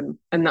end of them,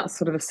 and that's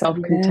sort of a Yeah,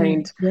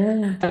 self-contained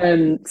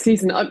yeah,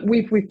 season.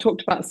 We've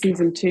talked about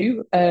season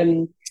two,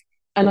 and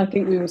I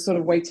think we were sort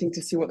of waiting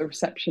to see what the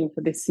reception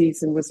for this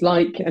season was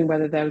like, and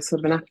whether there was sort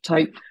of an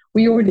appetite.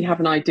 We already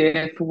have an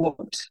idea for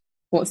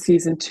what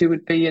season two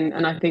would be,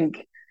 and I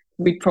think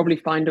we'd probably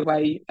find a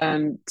way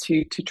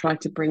to try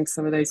to bring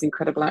some of those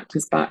incredible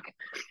actors back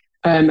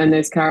and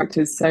those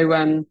characters.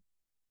 So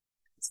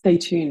stay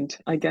tuned,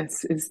 I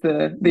guess, is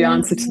the yeah.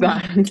 answer to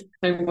that,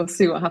 and we'll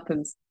see what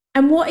happens.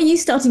 And what are you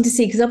starting to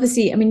see? Because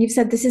obviously, I mean, you've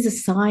said this is a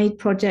side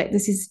project.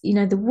 This is,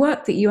 the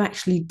work that you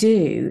actually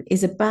do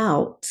is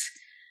about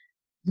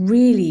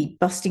really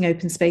busting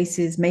open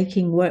spaces,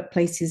 making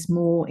workplaces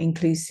more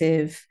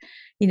inclusive.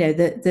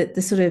 The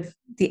sort of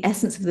the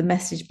essence of the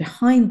message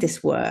behind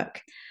this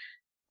work.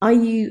 Are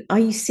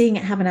you seeing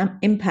it have an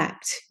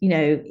impact,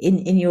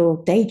 in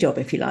your day job,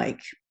 if you like?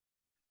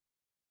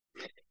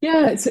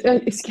 Yeah,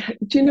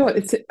 do you know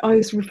what? I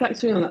was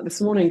reflecting on that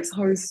this morning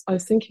because I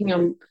was thinking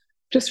I'm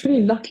just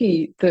really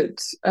lucky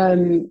that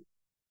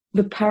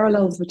the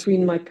parallels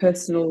between my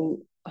personal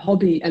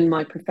hobby and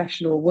my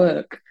professional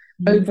work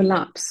Mm.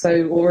 overlap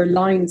or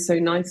align so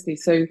nicely.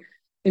 So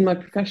in my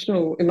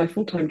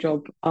full-time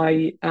job,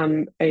 I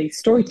am a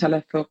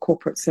storyteller for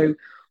corporate. So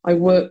I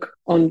work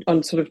on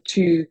sort of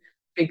two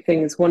big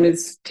things. One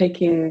is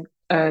taking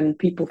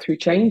people through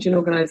change in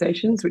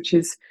organizations, which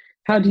is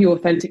how do you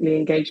authentically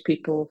engage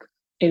people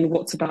in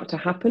what's about to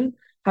happen?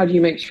 How do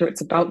you make sure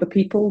it's about the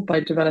people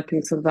by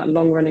developing sort of that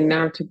long-running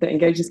narrative that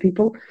engages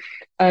people?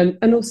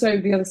 And also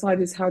the other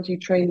side is how do you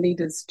train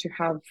leaders to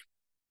have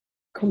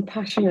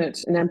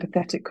compassionate and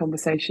empathetic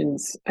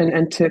conversations,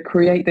 and to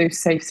create those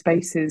safe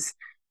spaces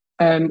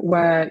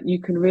where you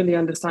can really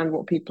understand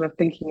what people are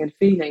thinking and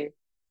feeling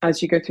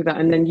as you go through that,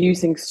 and then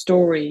using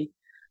story,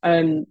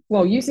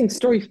 using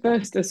story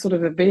first as sort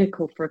of a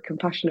vehicle for a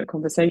compassionate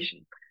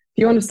conversation.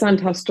 If you understand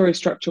how story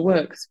structure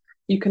works,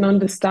 you can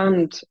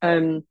understand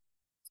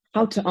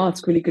how to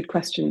ask really good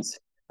questions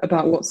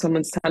about what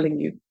someone's telling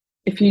you.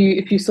 If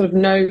you sort of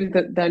know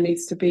that there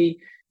needs to be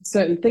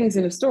certain things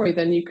in a story,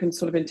 then you can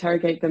sort of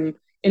interrogate them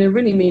in a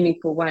really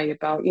meaningful way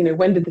about,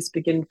 when did this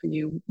begin for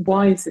you?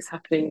 Why is this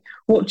happening?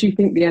 What do you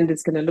think the end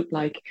is going to look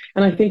like?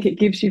 And I think it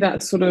gives you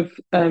that sort of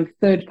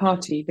third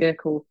party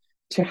vehicle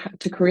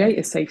to create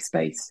a safe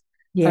space,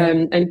 Yeah.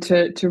 and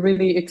to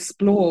really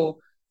explore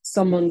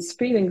someone's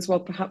feelings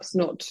while perhaps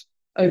not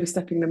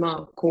overstepping the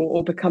mark,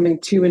 or becoming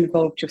too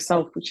involved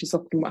yourself, which is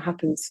often what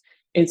happens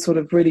in sort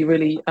of really,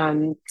 really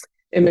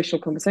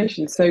emotional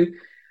conversations. So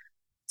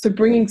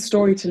bringing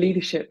story to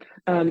leadership,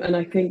 and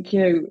I think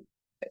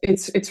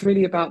it's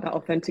really about that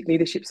authentic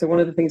leadership. So one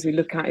of the things we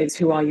look at is,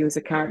 who are you as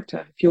a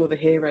character? If you're the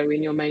hero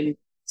in your main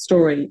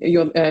story,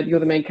 you're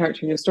the main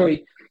character in your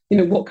story.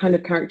 What kind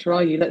of character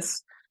are you?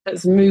 Let's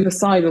move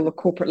aside all the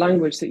corporate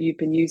language that you've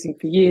been using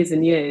for years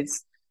and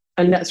years,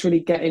 and let's really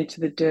get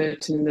into the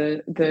dirt and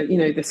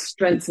the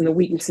strengths and the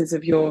weaknesses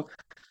of your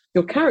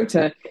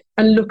character,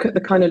 and look at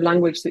the kind of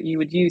language that you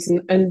would use,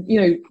 and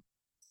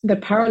the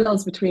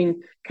parallels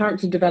between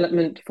character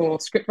development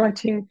for script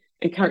writing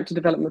and character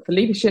development for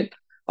leadership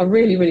are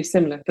really, really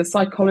similar. The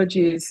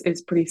psychology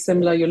is pretty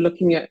similar. You're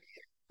looking at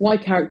why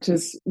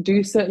characters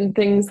do certain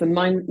things, the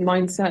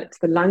mindset,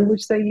 the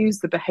language they use,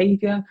 the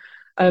behavior,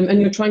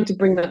 and you're trying to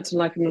bring that to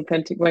life in an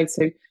authentic way.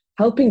 So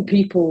helping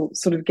people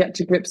sort of get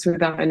to grips with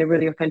that in a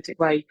really authentic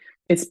way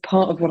is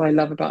part of what I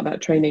love about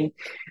that training.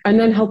 And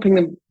then helping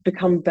them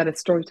become better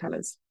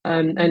storytellers,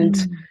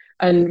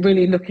 and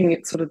really looking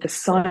at sort of the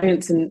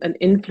science and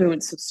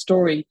influence of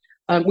story,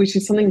 which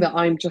is something that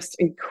I'm just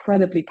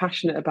incredibly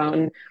passionate about.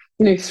 And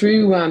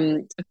through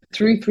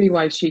Three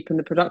Wise Sheep and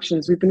the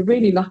productions, we've been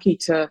really lucky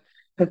to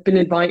have been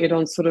invited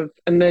on sort of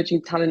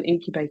emerging talent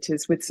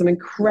incubators with some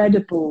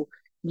incredible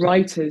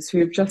writers who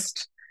have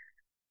just,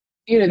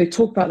 they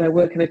talk about their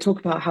work and they talk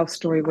about how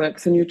story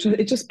works, and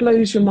it just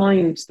blows your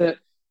mind that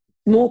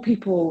more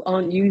people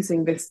aren't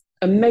using this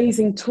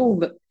amazing tool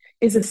that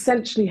is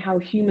essentially how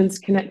humans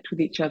connect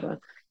with each other.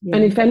 Yeah.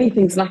 And if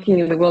anything's lacking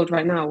in the world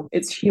right now,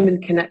 it's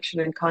human connection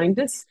and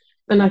kindness.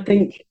 And I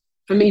think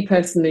for me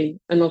personally,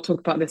 and I'll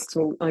talk about this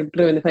till I'm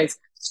blue in the face,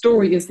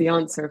 story is the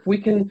answer. If we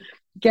can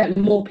get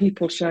more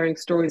people sharing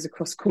stories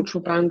across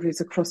cultural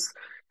boundaries, across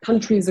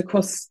countries,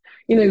 across,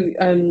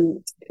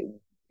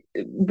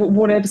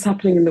 whatever's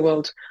happening in the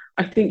world,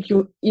 I think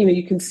you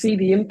can see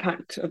the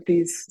impact of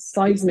these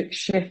seismic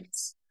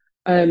shifts,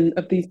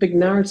 of these big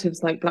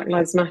narratives like Black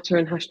Lives Matter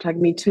and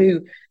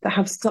 #MeToo that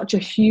have such a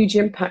huge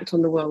impact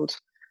on the world.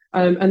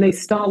 And they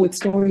start with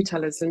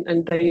storytellers,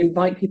 and they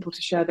invite people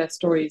to share their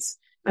stories.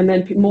 And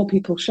then more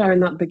people sharing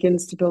that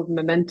begins to build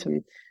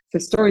momentum. So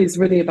story is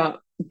really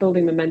about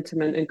building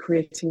momentum and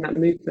creating that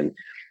movement.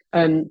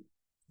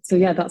 So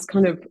yeah, that's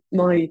kind of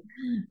my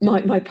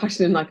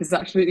passion in life, is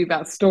absolutely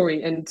about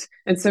story, and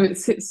so it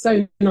sits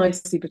so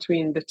nicely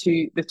between the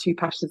two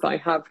passions that I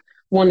have.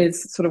 One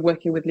is sort of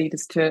working with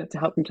leaders to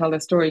help them tell their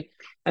story,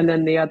 and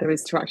then the other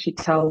is to actually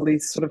tell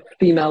these sort of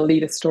female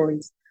leader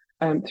stories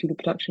through the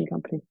production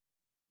company.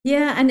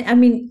 Yeah, and I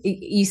mean,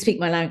 you speak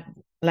my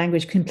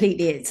language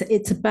completely.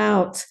 It's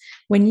about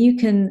when you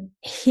can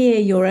hear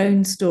your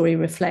own story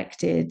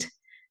reflected,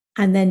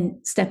 and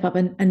then step up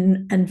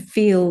and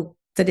feel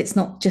that it's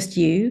not just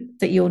you,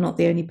 that you're not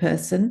the only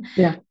person.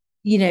 Yeah.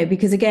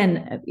 Because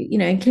again,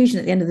 inclusion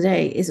at the end of the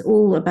day is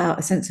all about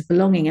a sense of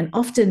belonging. And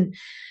often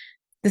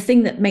the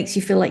thing that makes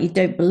you feel like you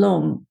don't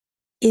belong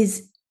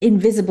is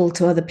invisible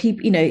to other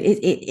people.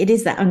 It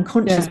is that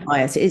unconscious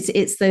bias.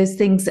 It's those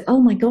things that, oh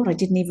my God, I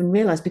didn't even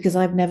realize, because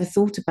I've never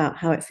thought about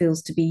how it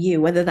feels to be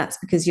you, whether that's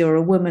because you're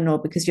a woman or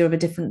because you're of a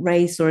different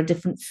race or a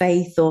different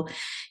faith, or,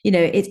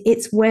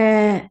 it's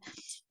where,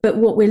 but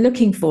what we're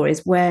looking for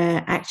is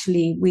where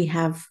actually we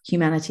have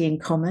humanity in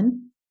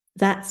common.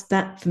 That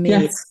for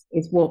me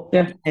is what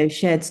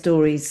shared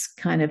stories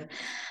kind of.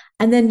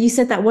 And then you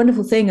said that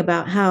wonderful thing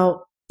about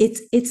how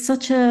it's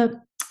such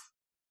a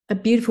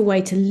beautiful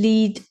way to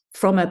lead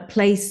from a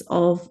place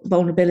of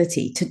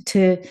vulnerability,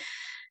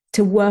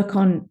 to work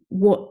on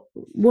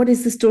what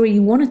is the story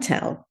you want to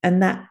tell,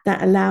 and that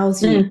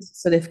allows you to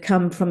sort of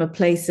come from a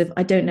place of,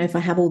 I don't know if I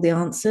have all the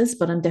answers,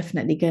 but I'm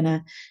definitely going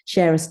to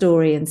share a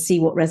story and see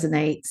what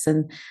resonates,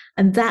 and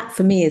that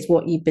for me is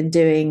what you've been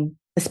doing,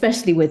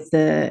 especially with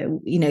the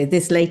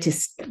this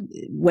latest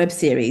web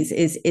series,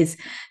 is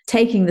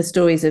taking the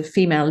stories of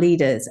female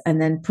leaders and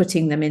then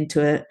putting them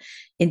into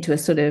a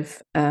sort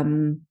of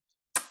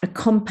a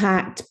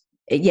compact,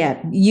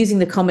 using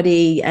the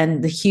comedy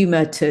and the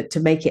humor to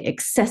make it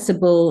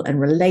accessible and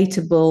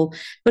relatable,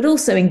 but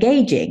also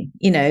engaging.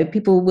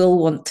 People will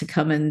want to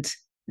come and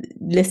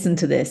listen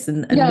to this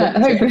and Yeah,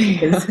 watch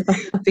it, hopefully.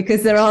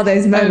 because there are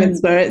those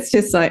moments where it's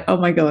just like, oh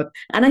my God.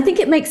 And I think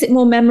it makes it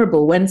more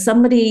memorable when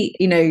somebody,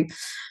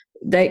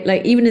 they,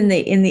 like, even in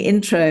the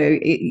intro,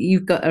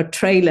 you've got a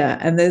trailer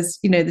and there's,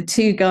 the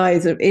two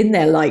guys are in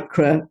their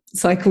lycra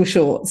cycle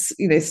shorts,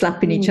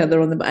 slapping each other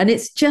on the, and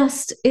it's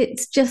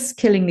just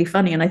killingly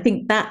funny. And I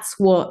think that's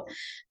what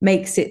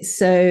makes it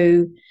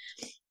so,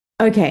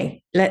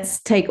 okay,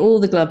 let's take all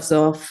the gloves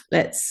off,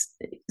 let's,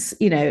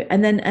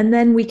 and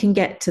then we can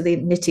get to the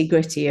nitty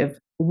gritty of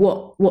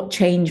what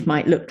change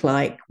might look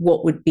like,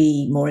 what would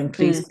be more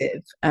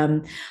inclusive.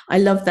 I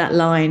love that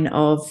line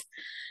of,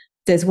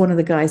 there's one of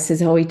the guys says,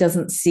 oh, he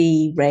doesn't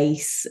see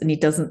race and he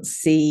doesn't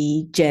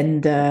see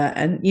gender,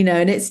 and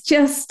and it's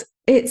just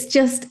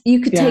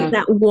you could take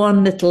that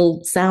one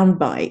little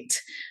soundbite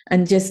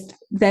and just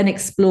then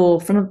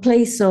explore from a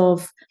place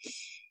of,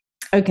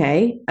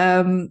 okay,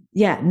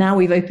 now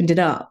we've opened it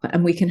up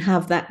and we can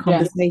have that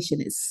conversation.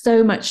 It's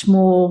so much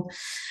more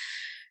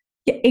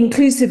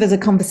inclusive as a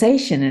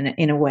conversation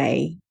in a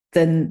way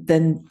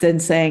than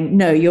saying,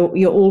 no,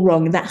 you're all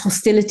wrong. That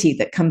hostility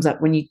that comes up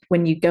when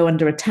you go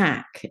under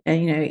attack,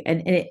 and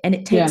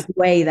it takes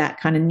away that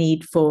kind of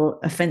need for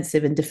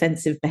offensive and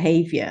defensive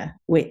behavior,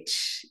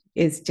 which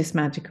is just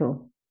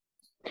magical.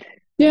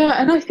 Yeah,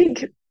 and I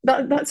think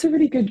that's a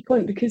really good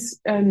point, because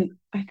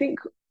I think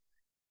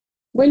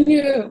when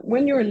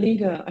you're a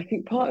leader, I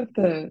think part of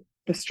the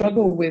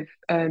struggle with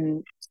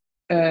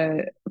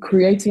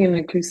creating an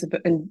inclusive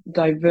and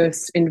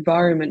diverse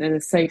environment and a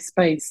safe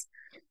space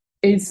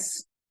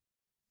is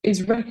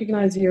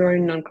recognizing your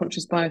own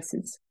unconscious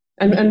biases,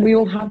 and we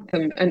all have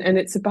them, and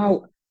it's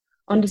about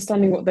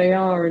understanding what they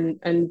are,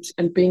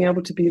 and being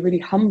able to be really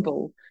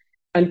humble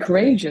and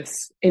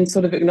courageous in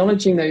sort of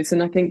acknowledging those.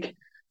 And I think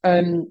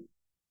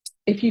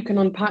if you can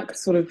unpack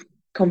sort of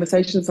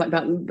conversations like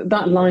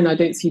that line, I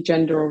don't see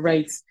gender or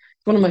race,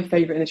 it's one of my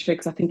favorite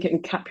initiatives, because I think it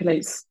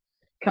encapsulates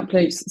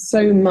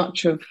so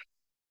much of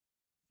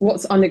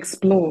what's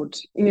unexplored.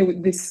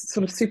 This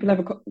sort of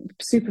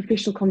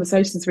superficial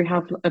conversations we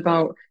have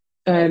about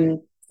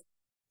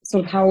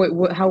sort of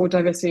how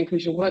diversity and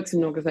inclusion works in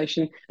an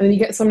organization, and then you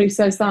get somebody who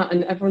says that,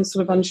 and everyone's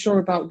sort of unsure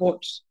about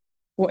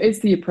what is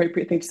the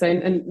appropriate thing to say,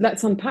 and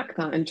let's unpack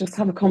that and just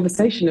have a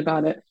conversation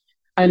about it,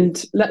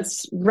 and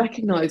let's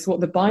recognize what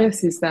the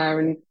bias is there,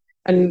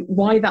 and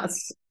why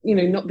that's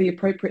not the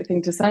appropriate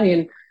thing to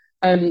say.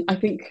 And I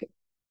think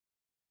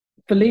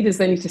for leaders,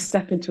 they need to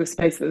step into a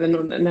space that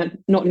they're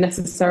not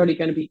necessarily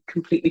going to be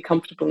completely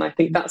comfortable. And I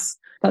think that's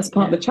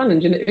part of the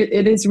challenge. And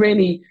it is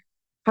really,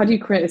 how do you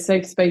create a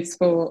safe space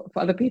for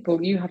other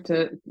people? You have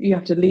to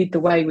lead the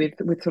way with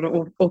sort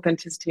of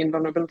authenticity and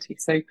vulnerability.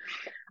 So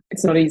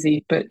it's not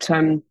easy, but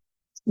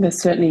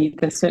there's certainly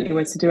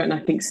ways to do it. And I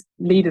think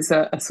leaders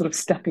are sort of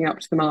stepping up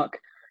to the mark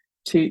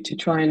to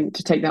try and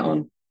to take that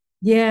on.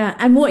 Yeah,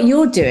 and what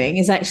you're doing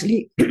is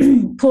actually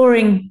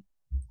pouring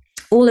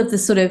all of the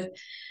sort of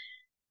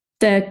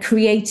the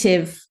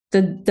creative,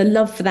 the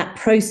love for that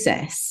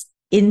process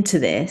into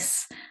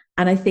this.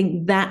 And I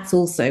think that's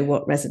also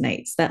what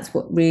resonates. That's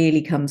what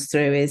really comes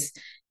through is,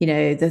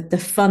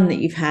 the fun that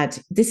you've had.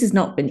 This has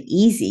not been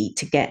easy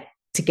to get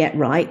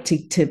right,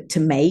 to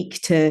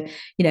make,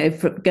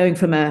 going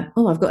from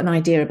I've got an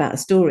idea about a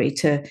story,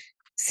 to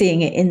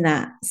seeing it in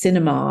that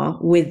cinema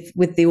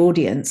with the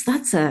audience.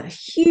 That's a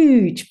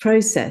huge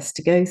process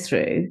to go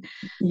through.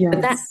 Yes.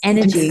 But that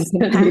energy and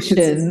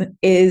compassion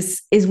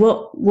is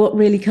what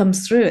really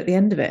comes through at the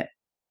end of it.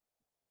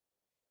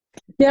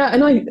 Yeah,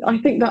 and I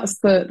think that's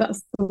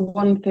the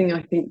one thing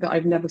I think that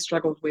I've never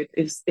struggled with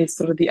is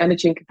sort of the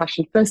energy and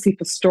compassion, firstly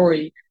for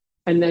story,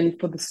 and then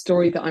for the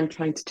story that I'm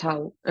trying to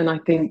tell. And I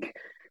think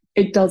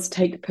it does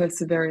take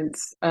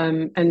perseverance.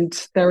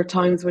 And there are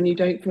times when you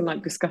don't feel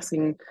like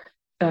discussing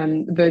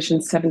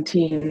version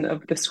 17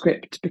 of the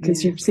script,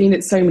 because you've seen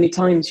it so many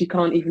times you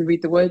can't even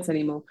read the words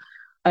anymore.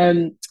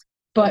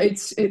 But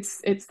it's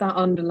that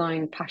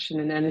underlying passion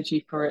and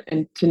energy for it,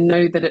 and to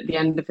know that at the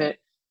end of it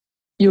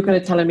you're going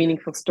to tell a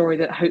meaningful story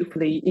that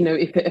hopefully,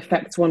 if it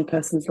affects one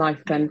person's life,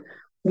 then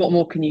what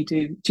more can you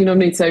do? Do you know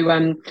what I mean? So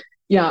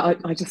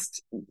I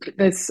just,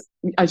 there's,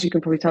 as you can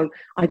probably tell,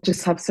 I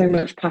just have so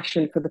much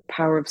passion for the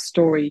power of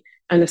story,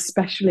 and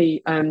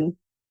especially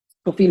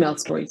for female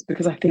stories,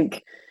 because I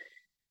think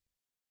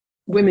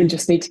women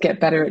just need to get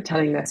better at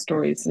telling their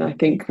stories, and I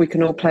think we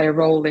can all play a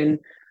role in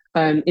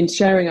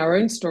sharing our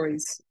own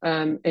stories.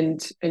 And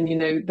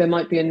there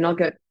might be a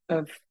nugget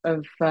of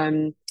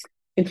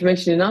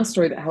information in our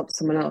story that helps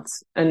someone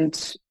else,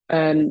 and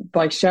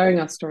by sharing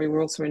our story,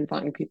 we're also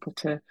inviting people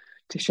to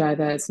share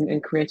theirs,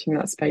 and creating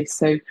that space.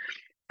 So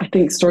I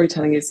think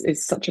storytelling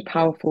is such a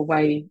powerful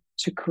way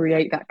to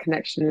create that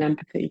connection and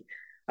empathy,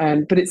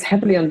 but it's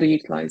heavily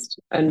underutilized,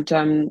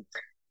 and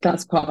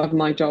that's part of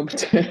my job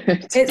to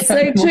it's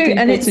so true,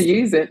 and it's to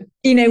use it.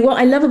 What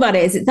I love about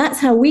it is that's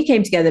how we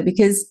came together,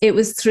 because it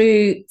was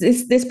through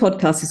this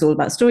podcast is all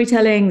about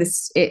storytelling.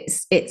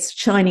 It's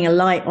shining a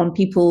light on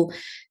people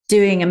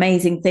doing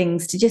amazing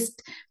things to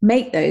just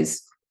make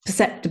those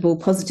perceptible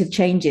positive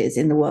changes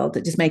in the world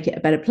that just make it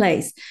a better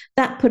place.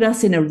 That put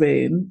us in a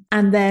room,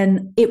 and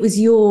then it was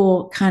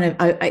your kind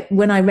of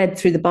when I read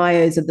through the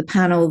bios of the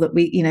panel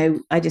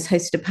that I just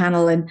hosted a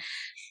panel,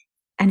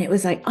 and it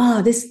was like,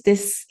 oh, this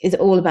is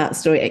all about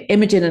story.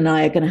 Imogen and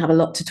I are going to have a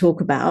lot to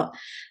talk about.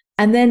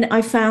 And then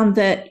I found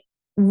that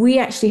we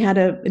actually had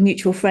a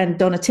mutual friend,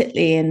 Donna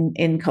Titley,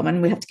 in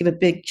common. We have to give a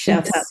big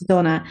shout out to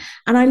Donna.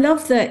 And I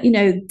love that,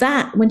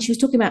 that when she was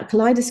talking about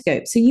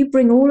Kaleidoscope. So you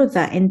bring all of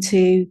that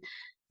into,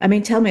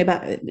 tell me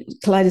about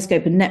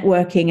Kaleidoscope and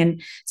networking.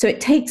 And so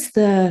it takes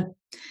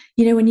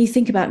when you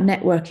think about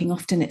networking,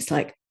 often it's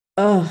like,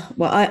 oh,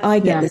 well, I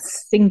get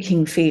this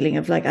sinking feeling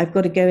of like, I've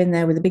got to go in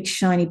there with a big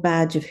shiny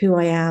badge of who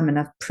I am and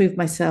I've proved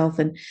myself.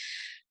 And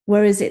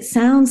whereas it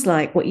sounds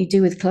like what you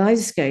do with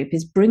Kaleidoscope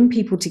is bring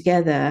people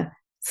together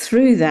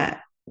through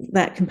that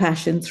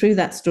compassion, through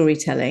that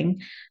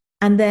storytelling,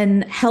 and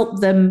then help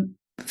them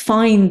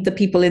find the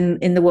people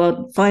in the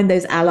world, find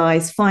those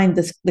allies, find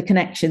the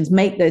connections,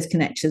 make those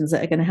connections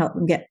that are going to help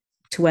them get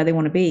to where they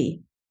want to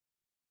be.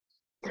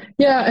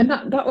 Yeah, and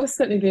that was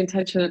certainly the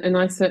intention. And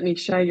I certainly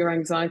share your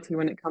anxiety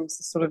when it comes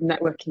to sort of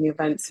networking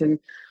events. And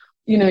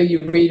you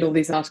read all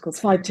these articles,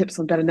 5 tips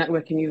on better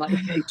networking. You're like,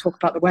 okay, talk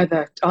about the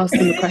weather, ask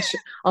them a question,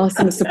 ask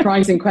them a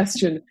surprising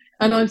question.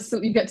 And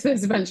you get to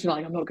this event, you're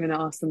like, I'm not going to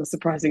ask them a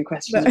surprising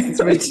question. This is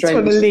really strange.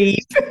 I just want to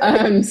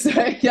leave. So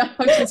yeah,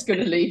 I'm just going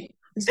to leave.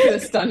 I'm just going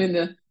to stand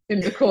in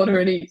the corner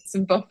and eat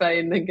some buffet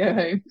and then go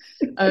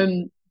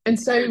home. And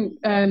so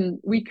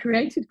we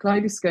created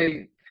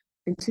Kaleidoscope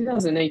in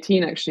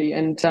 2018, actually,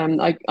 and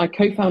I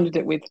co-founded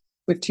it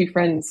with 2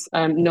 friends,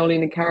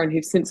 Nolene and Karen,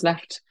 who've since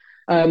left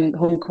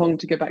Hong Kong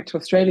to go back to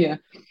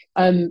Australia.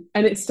 And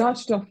it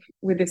started off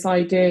with this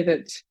idea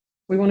that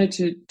we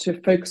wanted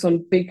to focus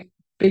on big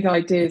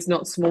ideas,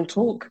 not small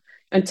talk,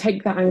 and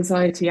take that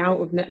anxiety out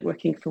of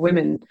networking for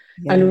women,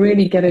 and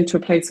really get into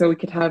a place where we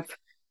could have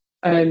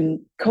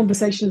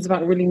conversations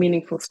about really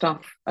meaningful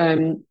stuff,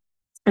 and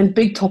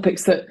big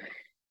topics that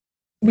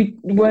we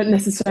weren't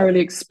necessarily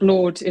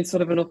explored in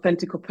sort of an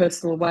authentic or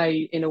personal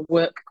way in a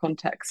work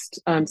context.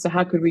 So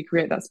how could we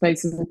create that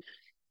space?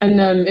 And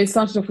it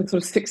started off with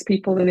sort of 6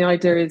 people, and the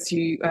idea is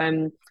you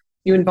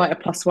invite a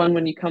 +1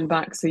 when you come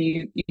back, so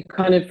you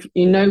kind of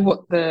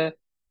what the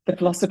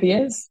philosophy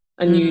is,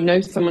 and you know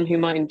someone who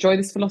might enjoy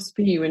this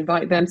philosophy, you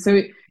invite them.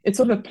 So it's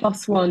sort of a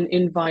 +1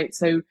 invite.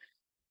 So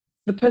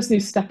the person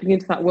who's stepping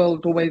into that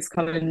world always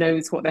kind of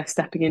knows what they're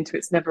stepping into.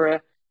 It's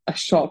never a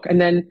shock. And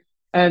then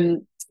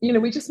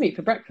we just meet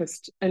for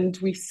breakfast, and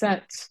we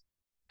set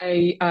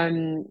a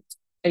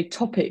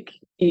topic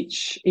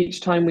each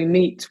time we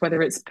meet,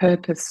 whether it's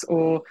purpose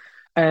or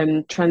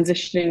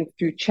transitioning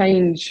through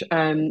change,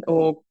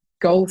 or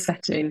goal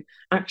setting,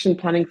 action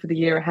planning for the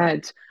year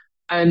ahead.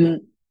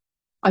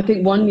 I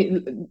think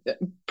one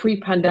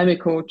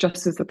pre-pandemic, or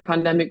just as the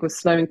pandemic was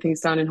slowing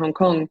things down in Hong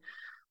Kong,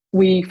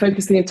 we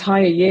focused the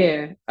entire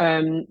year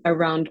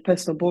around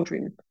personal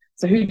boardroom.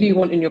 So who do you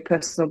want in your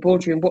personal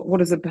boardroom? What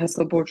does a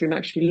personal boardroom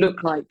actually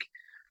look like?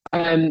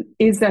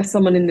 Is there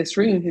someone in this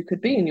room who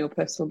could be in your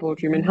personal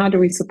boardroom? And how do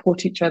we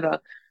support each other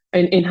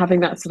in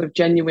having that sort of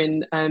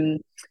genuine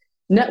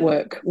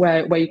network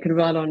where you can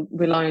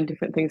rely on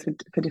different things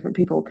for different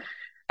people?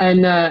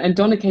 And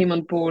Donna came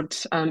on board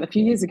a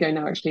few years ago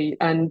now, actually,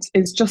 and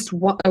it's just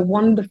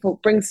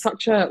brings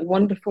such a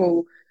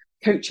wonderful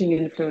coaching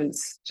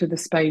influence to the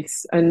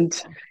space,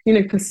 and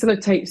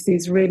facilitates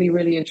these really,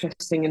 really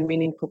interesting and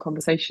meaningful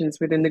conversations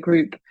within the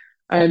group.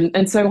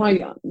 And so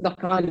I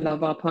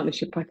love our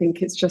partnership. I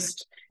think it's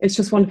just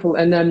wonderful.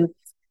 And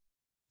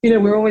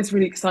we're always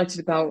really excited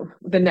about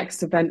the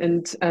next event,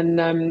 and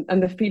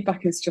the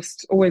feedback is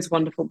just always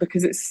wonderful,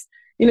 because it's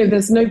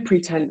there's no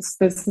pretense,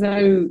 there's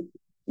no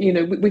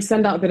we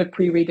send out a bit of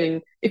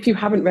pre-reading. If you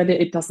haven't read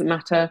it, it doesn't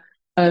matter.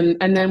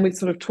 And then we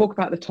sort of talk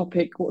about the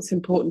topic, what's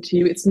important to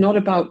you. It's not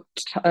about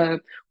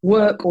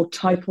work or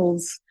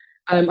titles.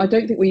 I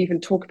don't think we even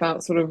talk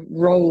about sort of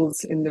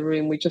roles in the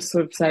room. We just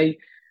sort of say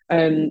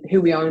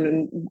who we are,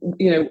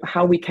 and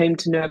how we came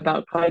to know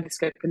about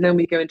Kaleidoscope, and then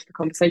we go into the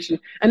conversation.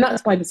 And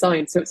that's by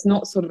design. So it's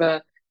not sort of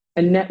a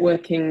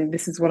networking,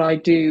 this is what I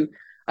do.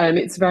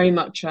 It's very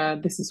much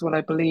this is what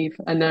I believe.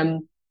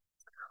 And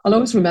I'll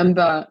always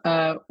remember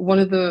one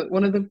of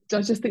the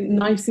I just think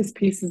nicest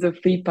pieces of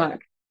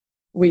feedback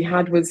we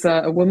had was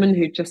a woman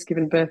who'd just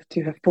given birth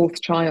to her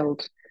 4th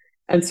child,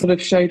 and sort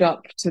of showed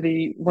up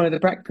to one of the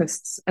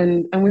breakfasts,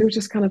 and we were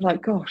just kind of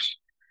like, gosh,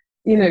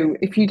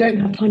 if you don't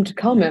have time to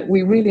come,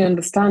 we really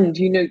understand.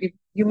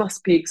 You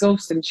must be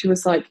exhausted. And she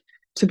was like,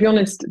 to be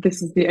honest,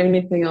 this is the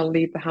only thing I'll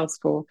leave the house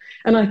for.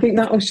 And I think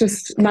that was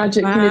just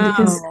magic. Wow.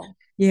 Because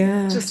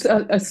just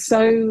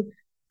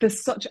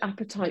there's such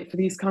appetite for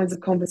these kinds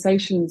of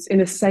conversations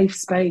in a safe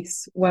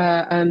space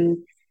where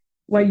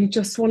you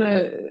just want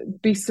to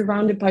be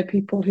surrounded by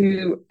people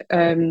who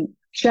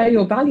share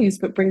your values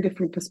but bring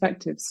different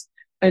perspectives.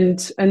 And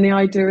the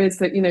idea is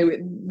that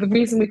the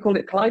reason we call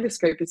it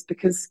Kaleidoscope is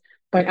because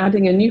by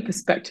adding a new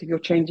perspective, you're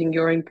changing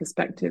your own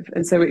perspective.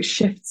 And so it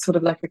shifts sort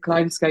of like a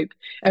kaleidoscope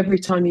every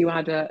time you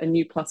add a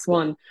new plus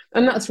one.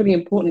 And that's really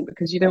important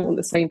because you don't want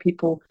the same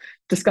people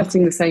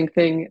discussing the same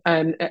thing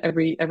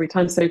every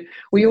time. So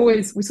we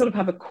sort of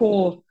have a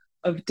core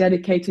of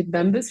dedicated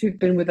members who've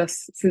been with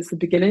us since the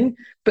beginning,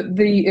 but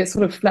it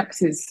sort of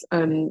flexes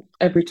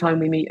every time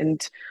we meet.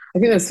 And I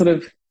think there's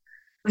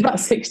about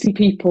 60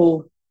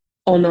 people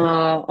on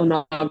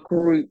our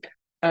group.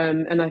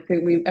 And I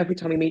think every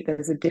time we meet,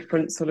 there's a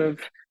different sort of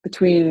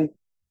between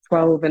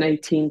 12 and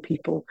 18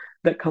 people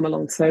that come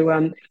along.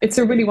 So it's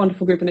a really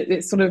wonderful group. And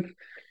it's sort of,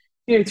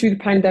 through the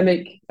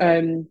pandemic,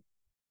 it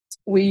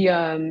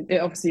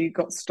obviously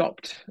got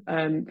stopped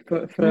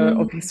for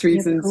obvious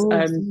reasons.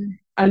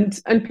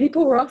 And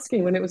people were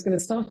asking when it was going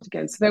to start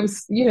again. So there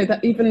was,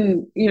 that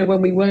even,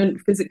 when we weren't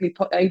physically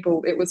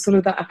able, it was sort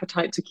of that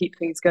appetite to keep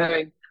things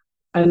going.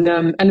 And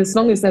as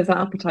long as there's that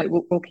appetite,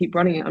 we'll keep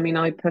running it. I mean,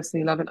 I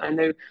personally love it. I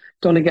know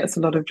Donna gets a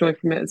lot of joy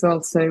from it as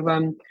well.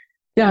 So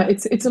yeah,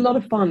 it's a lot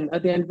of fun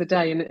at the end of the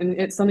day, and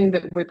it's something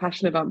that we're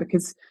passionate about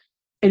because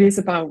it is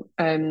about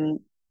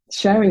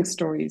sharing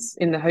stories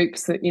in the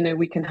hopes that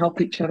we can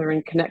help each other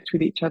and connect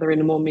with each other in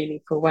a more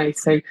meaningful way.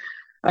 So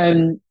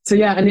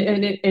yeah,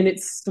 and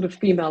it's sort of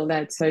female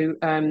led. So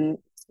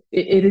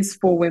it is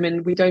for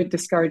women. We don't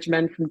discourage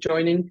men from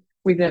joining.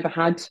 We've never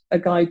had a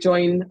guy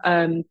join.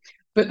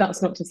 But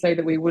that's not to say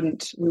that we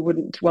wouldn't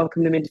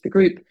welcome them into the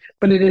group.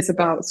 But it is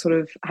about sort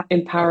of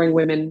empowering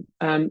women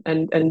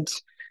and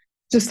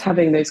just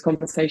having those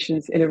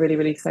conversations in a really,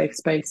 really safe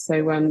space. So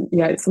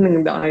yeah, it's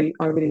something that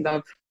I really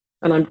love,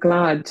 and I'm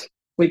glad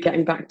we're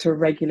getting back to a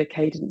regular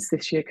cadence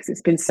this year because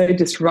it's been so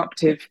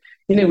disruptive.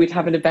 We'd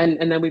have an event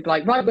and then we'd be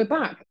like, right, we're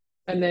back,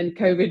 and then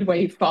COVID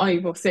wave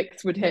 5 or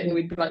 6 would hit, and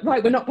we'd be like,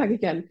 right, we're not back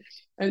again.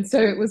 And so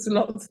it was a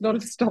lot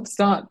of stop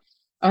start.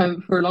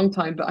 For a long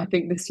time, but I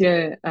think this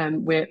year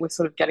we're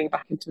sort of getting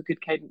back into a good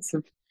cadence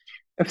of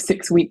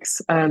 6 weeks,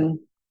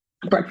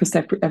 breakfast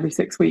every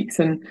 6 weeks,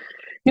 and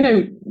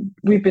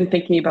we've been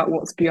thinking about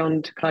what's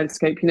beyond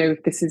Kaleidoscope.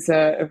 If this is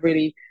a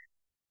really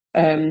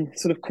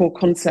sort of core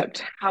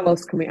concept, how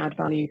else can we add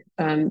value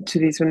to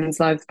these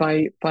women's lives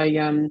by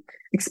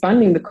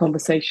expanding the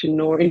conversation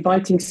or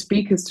inviting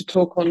speakers to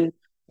talk on,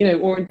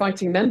 or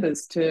inviting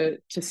members to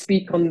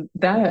speak on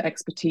their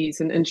expertise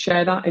and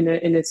share that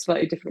in a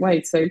slightly different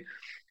way. So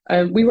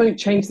we won't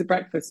change the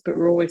breakfast, but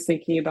we're always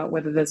thinking about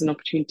whether there's an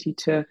opportunity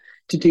to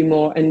do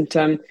more. And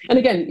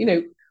again,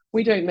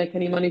 we don't make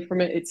any money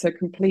from it. It's a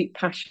complete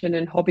passion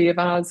and hobby of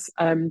ours,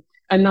 and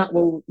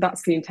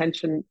that's the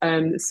intention.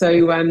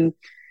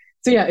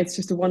 So yeah, it's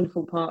just a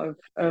wonderful part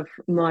of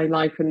my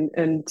life,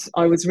 and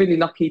I was really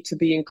lucky to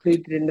be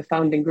included in the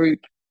founding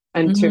group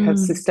and to have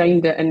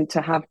sustained it, and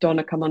to have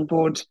Donna come on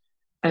board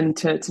and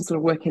to sort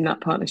of work in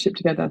that partnership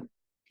together.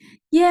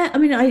 Yeah, I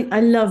mean, I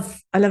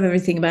love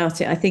everything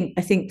about it. I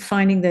think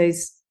finding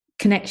those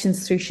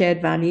connections through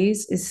shared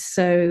values is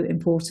so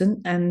important,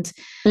 and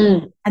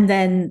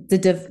then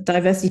the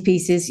diversity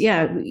piece is,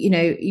 yeah,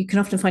 you can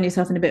often find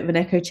yourself in a bit of an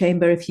echo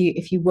chamber if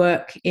you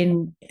work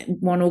in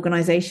one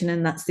organization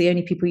and that's the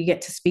only people you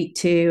get to speak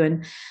to,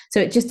 and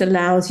so it just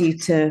allows you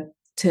to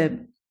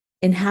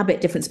inhabit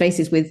different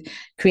spaces with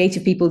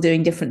creative people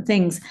doing different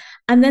things.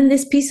 And then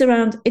this piece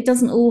around, it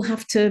doesn't all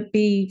have to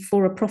be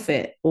for a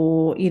profit,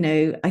 or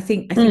I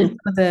think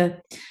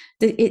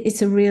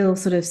it's a real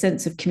sort of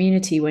sense of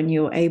community when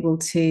you're able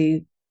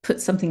to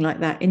put something like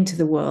that into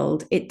the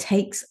world. It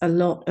takes a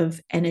lot of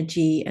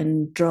energy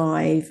and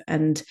drive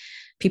and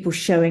people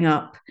showing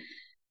up,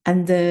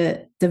 and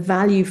the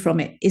value from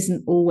it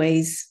isn't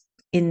always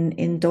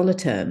in dollar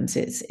terms.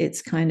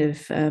 It's kind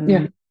of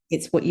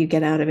it's what you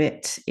get out of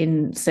it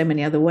in so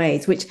many other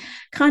ways, which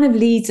kind of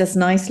leads us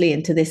nicely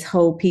into this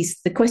whole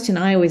piece. The question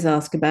I always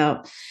ask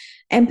about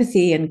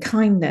empathy and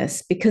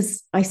kindness,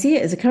 because I see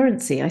it as a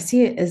currency. I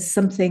see it as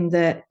something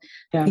that,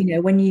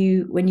 when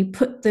you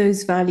put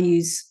those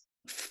values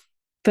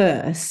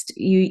first,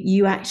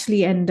 you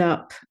actually end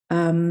up,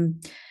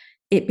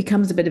 it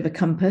becomes a bit of a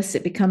compass.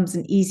 It becomes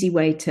an easy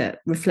way to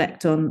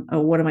reflect on,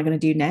 what am I going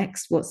to do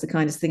next? What's the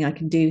kindest thing I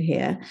can do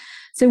here?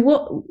 So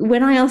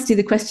when I asked you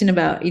the question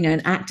about,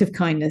 an act of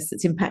kindness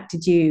that's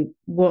impacted you,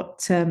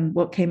 what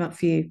came up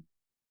for you?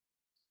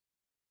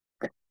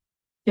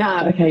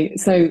 Yeah, okay.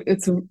 So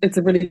it's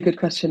a really good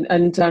question.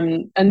 And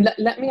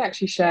let me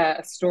actually share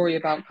a story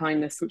about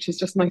kindness, which is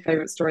just my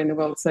favorite story in the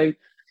world. So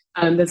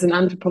there's an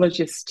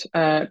anthropologist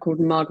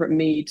called Margaret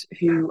Mead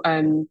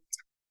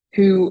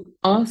who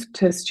asked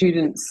her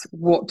students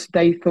what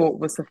they thought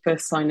was the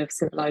first sign of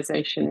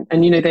civilization.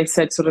 And, they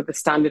said sort of the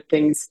standard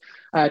things,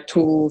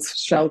 tools,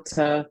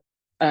 shelter,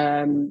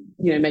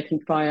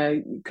 making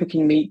fire,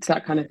 cooking meat,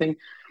 that kind of thing.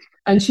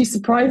 And she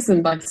surprised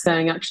them by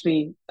saying,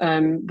 actually,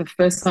 the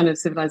first sign of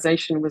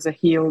civilization was a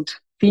healed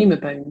femur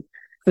bone.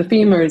 The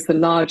femur is the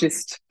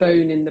largest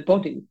bone in the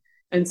body.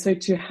 And so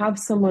to have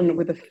someone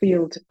with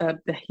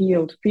the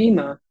healed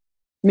femur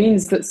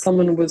means that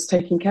someone was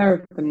taking care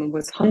of them and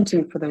was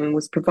hunting for them and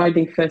was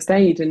providing first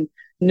aid and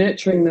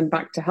nurturing them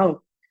back to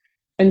health.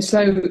 And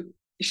so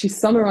she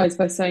summarized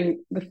by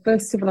saying the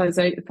first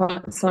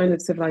sign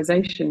of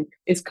civilization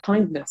is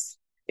kindness,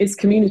 it's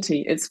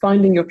community, it's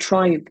finding your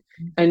tribe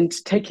and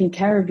taking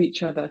care of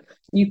each other.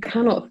 You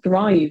cannot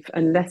thrive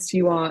unless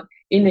you are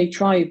in a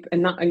tribe,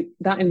 and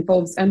that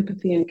involves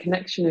empathy and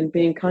connection and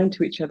being kind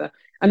to each other.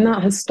 And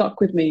that has stuck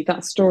with me.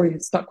 That story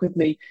has stuck with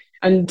me.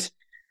 And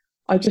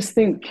I just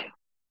think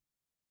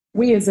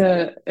we as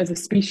a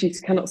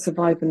species cannot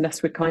survive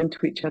unless we're kind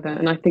to each other.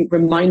 And I think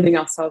reminding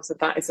ourselves of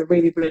that is a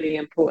really, really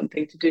important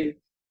thing to do.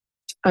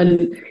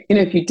 And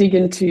if you dig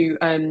into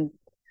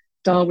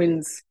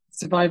Darwin's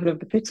survival of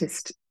the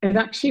fittest, it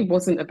actually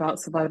wasn't about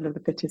survival of the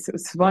fittest. It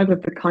was survival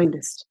of the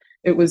kindest.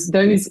 It was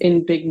those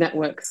in big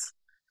networks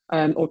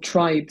or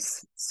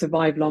tribes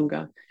survive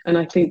longer. And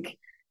I think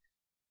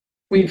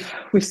we've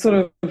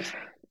sort of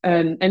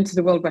entered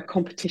a world where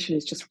competition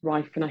is just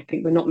rife, and I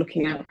think we're not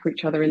looking out for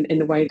each other in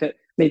the way that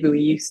maybe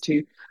we used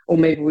to, or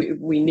maybe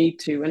we need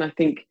to. And I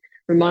think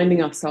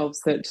reminding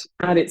ourselves that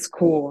at its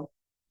core,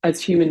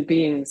 as human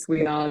beings,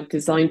 we are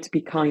designed to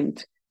be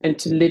kind and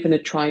to live in a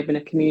tribe, in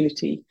a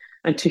community,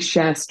 and to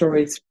share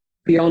stories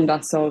beyond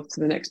ourselves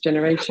to the next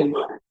generation.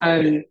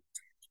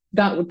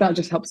 That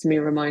just helps me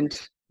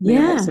remind me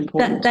of what's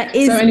important. That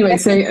is so anyway,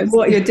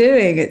 what you're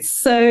doing. That's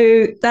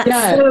so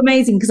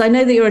amazing, because I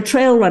know that you're a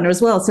trail runner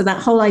as well. So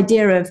that whole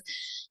idea of,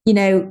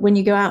 when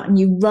you go out and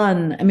you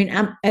run, I mean,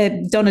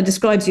 Donna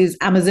describes you as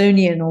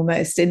Amazonian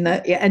almost in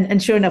that,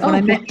 and sure enough, when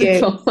I met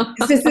you,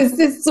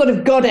 this sort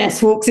of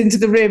goddess walks into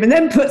the room and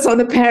then puts on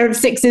a pair of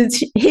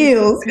 6-inch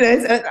heels.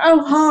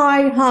 Oh,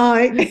 hi,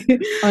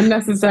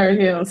 unnecessary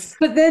heels.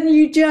 But then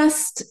you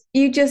just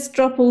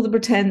drop all the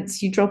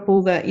pretense, you drop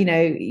all the,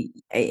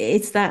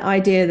 it's that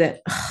idea that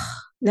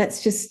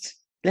let's just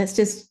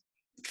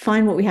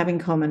find what we have in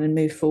common and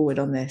move forward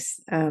on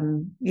this.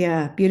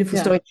 Beautiful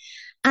story.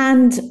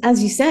 And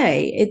as you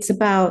say, it's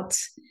about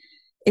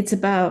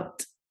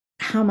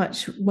how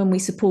much, when we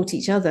support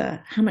each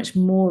other, how much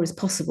more is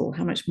possible,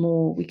 how much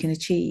more we can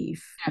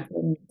achieve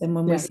than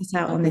when we set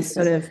out on this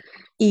sort of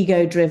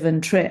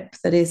ego-driven trip.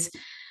 That is,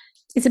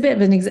 it's a bit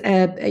of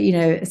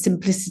a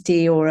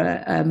simplicity or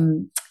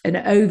an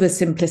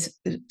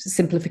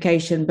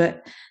oversimplification,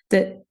 but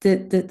that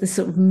the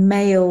sort of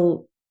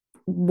male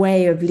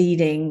way of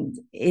leading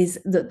is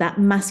that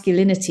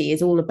masculinity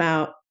is all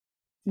about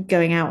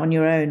going out on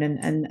your own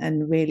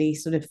and really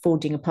sort of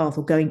forging a path,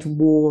 or going to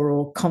war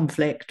or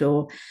conflict,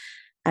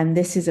 and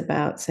this is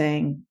about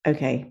saying,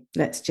 okay,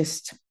 let's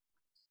just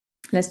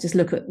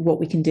look at what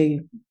we can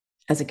do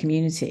as a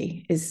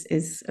community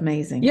is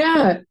amazing.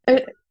 I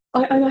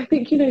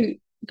think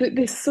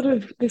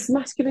that this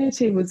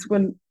masculinity was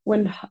when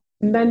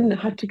men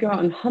had to go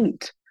out and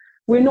hunt.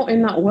 We're not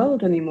in that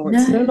world anymore.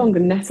 It's no longer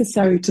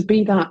necessary to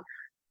be that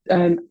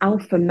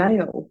alpha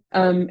male,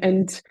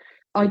 and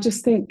I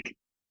just think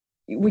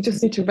we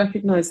just need to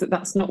recognize that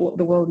that's not what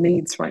the world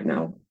needs right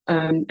now.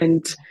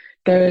 And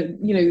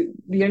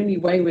the only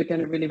way we're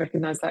going to really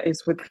recognize that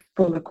is with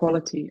full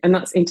equality, and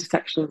that's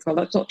intersectional as well.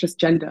 That's not just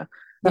gender.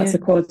 That's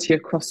equality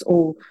across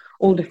all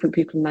different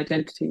people and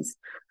identities.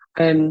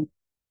 And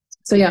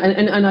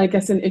I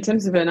guess in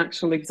terms of an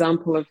actual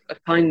example of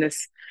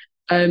kindness,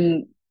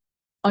 I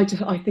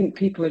think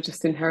people are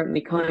just inherently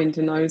kind,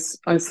 and I was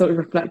sort of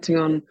reflecting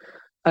on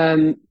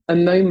a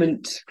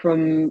moment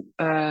from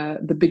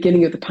the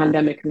beginning of the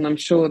pandemic, and I'm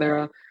sure there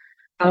are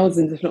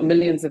thousands, if not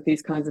millions, of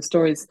these kinds of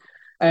stories.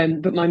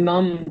 But my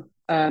mum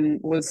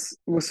was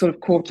sort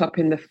of caught up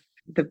in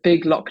the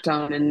big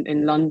lockdown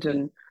in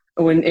London,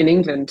 or in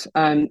England,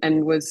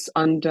 and was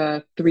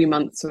under 3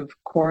 months of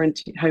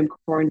home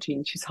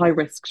quarantine. She's high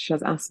risk. She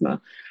has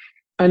asthma.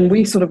 And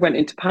we sort of went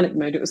into panic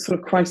mode. It was sort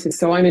of crisis.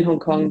 So I'm in Hong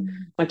Kong.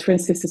 My twin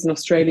sister's in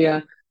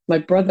Australia. My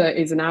brother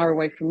is an hour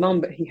away from mum,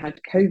 but he had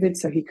COVID,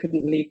 so he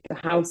couldn't leave the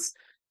house.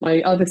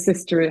 My other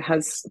sister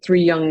has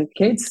 3 young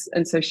kids,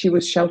 and so she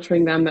was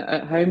sheltering them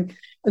at home.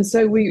 And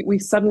so we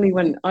suddenly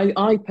went,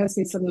 I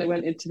personally suddenly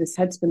went into this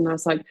headspin, and I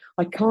was like,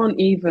 I can't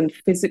even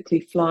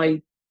physically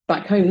fly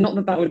back home. Not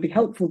that would be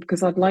helpful,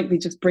 because I'd likely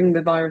just bring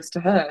the virus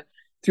to her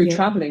through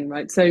traveling,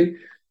 right? So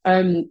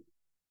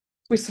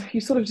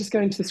you sort of just go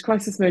into this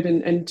crisis mode,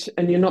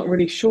 and you're not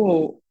really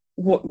sure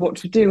what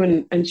to do.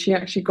 And she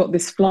actually got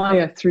this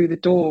flyer through the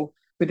door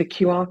with a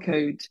QR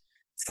code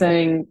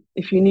saying,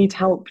 if you need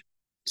help,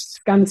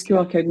 scan this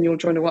QR code and you'll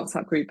join a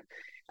WhatsApp group.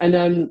 And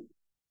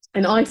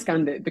I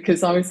scanned it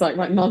because I was like,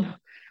 right, Mum,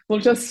 I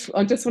just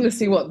want to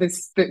see what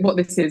this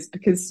is,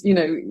 because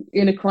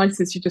in a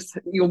crisis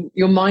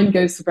your mind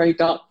goes to very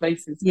dark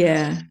places.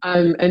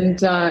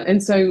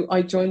 And so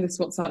I joined this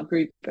WhatsApp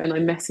group, and I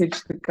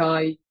messaged the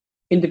guy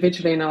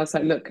individually, and I was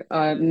like, look,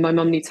 my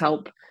mum needs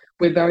help.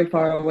 We're very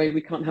far away.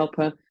 We can't help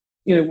her.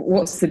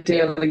 What's the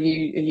deal? Are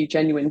you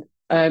genuine?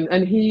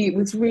 And he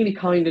was really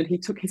kind, and he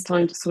took his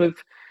time to sort of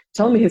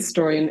tell me his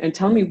story and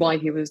tell me why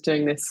he was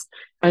doing this,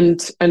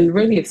 and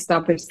really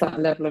establish that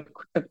level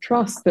of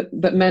trust that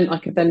meant I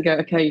could then go,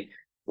 okay,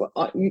 well,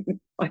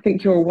 I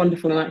think you're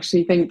wonderful, and I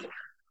actually think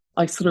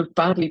I sort of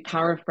badly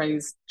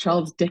paraphrased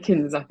Charles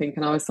Dickens, I think,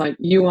 and I was like,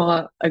 "You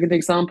are a good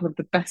example of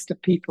the best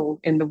of people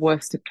in the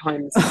worst of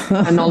times,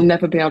 and I'll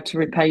never be able to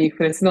repay you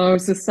for this." And I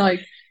was just like,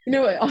 you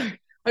know,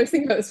 I was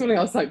thinking about this morning.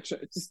 I was like,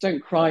 "Just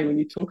don't cry when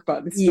you talk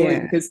about this story Yeah,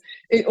 because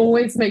it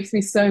always makes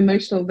me so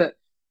emotional that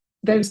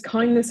there's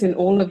kindness in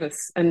all of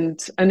us,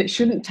 and it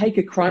shouldn't take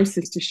a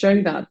crisis to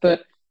show that.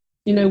 But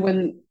you know,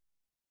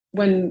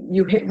 when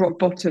you hit rock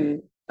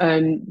bottom,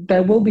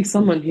 there will be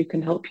someone who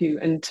can help you,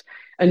 and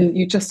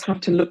you just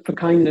have to look for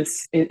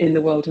kindness in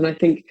the world. And I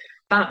think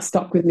that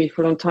stuck with me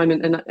for a long time.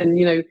 And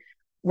you know,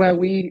 where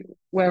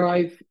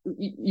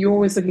you're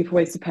always looking for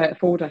ways to pay it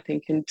forward, I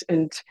think.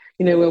 And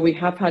you know, where we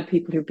have had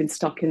people who've been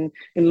stuck in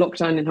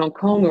lockdown in Hong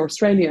Kong or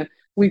Australia,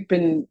 we've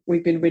been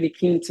really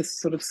keen to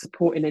sort of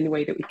support in any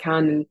way that we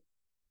can.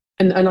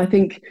 And I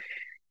think,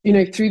 you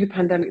know, through the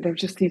pandemic, there were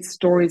just these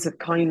stories of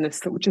kindness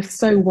that were just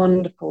so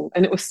wonderful.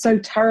 And it was so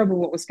terrible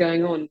what was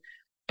going on.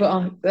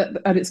 But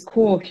at its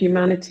core,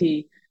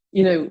 humanity,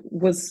 you know,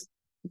 was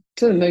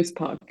for the most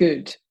part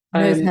good.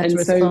 knows how to And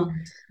so, respond.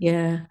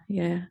 Yeah,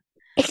 yeah.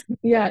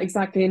 yeah,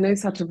 exactly. And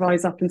knows how to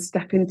rise up and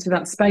step into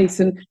that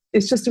space. And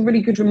it's just a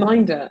really good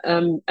reminder.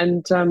 And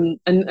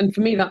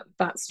for me,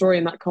 that story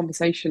and that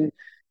conversation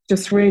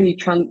just really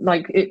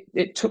like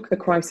it took the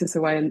crisis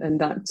away and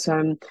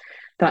that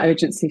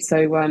urgency. So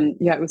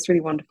yeah, it was really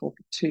wonderful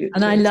And to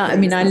I mean,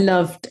 experience I that.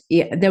 loved,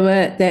 yeah,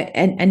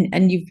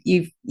 and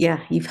you've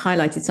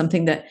highlighted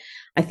something that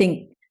I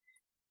think,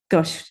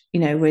 gosh, you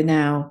know, we're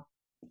now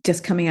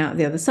just coming out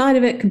the other side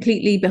of it,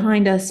 completely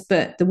behind us.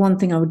 But the one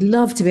thing I would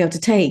love to be able to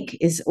take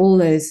is all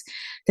those,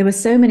 there were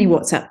so many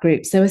WhatsApp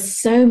groups, there were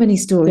so many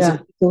stories of Yeah,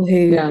 people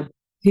yeah,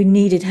 who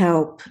needed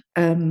help.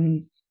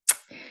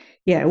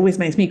 Yeah, it always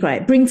makes me cry.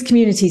 It brings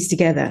communities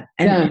together,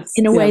 and yes,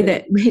 in a way yeah,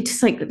 that we're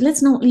just like,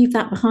 let's not leave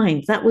that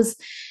behind. That was,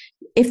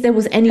 if there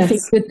was anything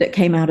yes, good that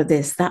came out of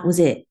this, that was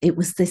it. It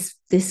was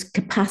this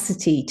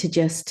capacity to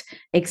just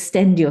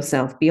extend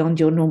yourself beyond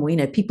your normal, you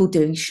know, people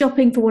doing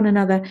shopping for one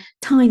another,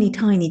 tiny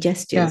yeah,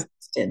 gestures.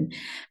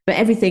 But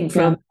everything yeah,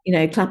 from, you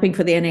know, clapping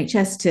for the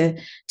NHS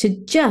to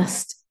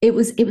just, it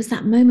was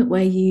that moment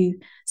where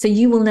so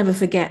you will never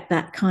forget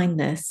that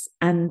kindness,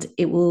 and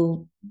it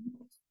will,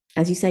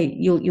 as you say,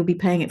 you'll be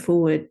paying it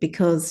forward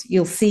because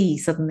you'll see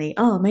suddenly,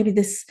 oh, maybe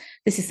this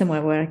is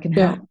somewhere where I can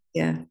yeah, help.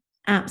 Yeah,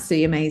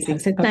 absolutely amazing.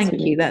 yes, So thank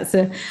you.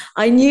 absolutely.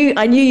 I knew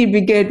you'd be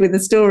good with the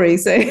story.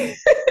 So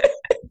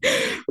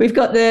we've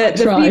got I the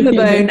try, femur you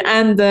know. bone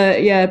and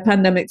the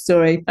pandemic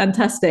story.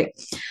 Fantastic.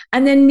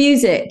 And then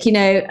music, you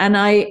know, and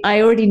I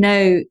already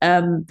know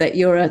that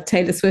you're a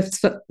Taylor Swift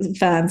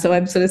fan, so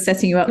I'm sort of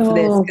setting you up for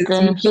this Oh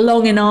because you gosh.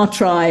 belong in our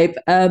tribe.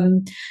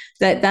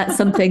 That's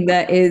something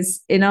that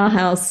is in our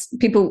house.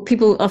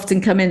 People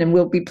often come in and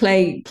we'll be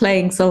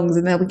playing songs,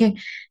 and they'll be going,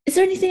 "Is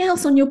there anything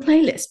else on your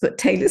playlist but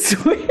Taylor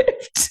Swift?"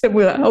 And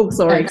we're like, "Oh,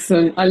 sorry,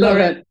 Excellent. I love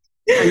sorry." it.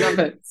 I love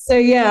it. So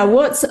yeah,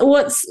 what's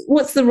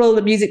the role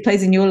that music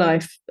plays in your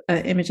life,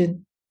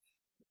 Imogen?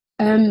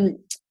 Um,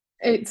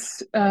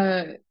 it's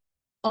I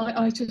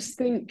just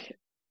think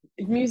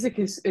music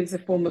is a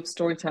form of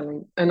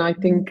storytelling, and I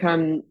think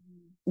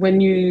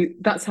when you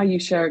that's how you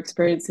share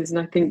experiences, and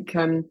I think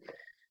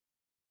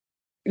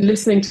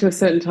listening to a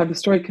certain type of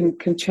story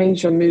can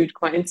change your mood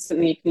quite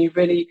instantly.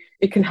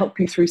 It can help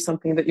you through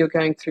something that you're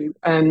going through.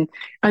 And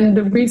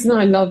the reason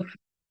I love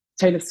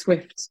Taylor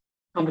Swift,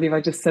 I can't believe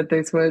I just said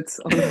those words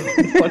on the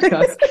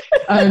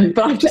podcast.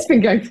 But I've just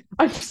been going.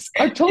 I've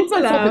told It's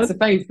myself it's allowed. a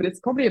phase, but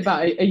it's probably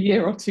about a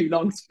year or two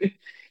long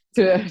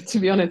to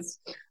be honest.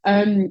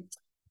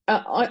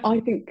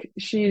 I think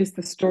she is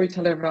the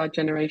storyteller of our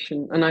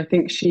generation, and I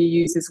think she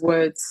uses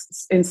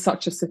words in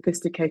such a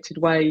sophisticated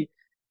way.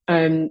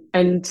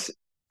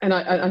 And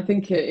I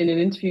think in an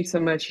interview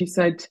somewhere she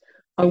said,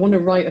 "I want to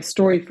write a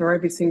story for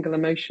every single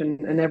emotion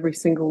and every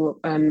single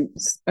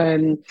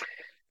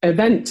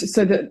event,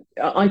 so that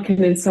I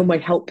can in some way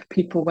help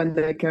people when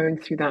they're going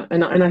through that."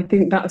 And I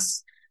think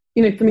that's,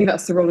 you know, for me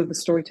that's the role of the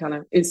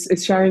storyteller is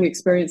sharing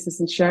experiences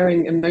and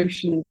sharing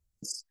emotions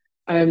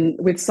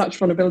with such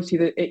vulnerability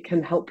that it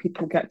can help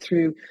people get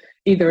through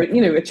either,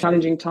 you know, a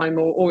challenging time,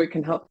 or it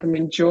can help them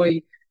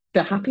enjoy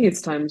the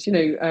happiest times, you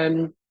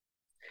know.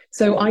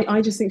 So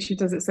I just think she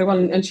does it so well,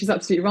 and she's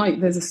absolutely right.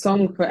 There's a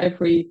song for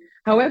every,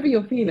 however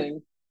you're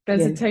feeling.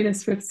 There's a Yeah. Taylor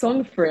Swift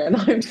song for it, and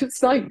I'm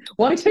just like,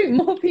 why don't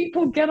more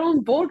people get on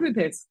board with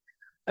this?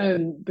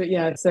 But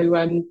yeah,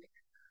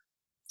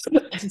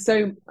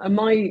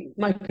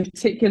 my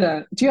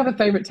particular. Do you have a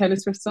favorite Taylor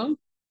Swift song?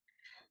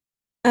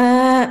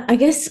 I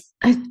guess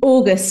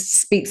August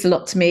speaks a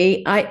lot to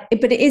me.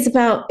 But it's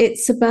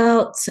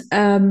about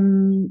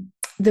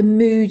the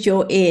mood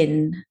you're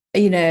in,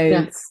 you know.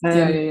 Yes, yeah,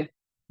 yeah, yeah,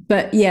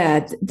 But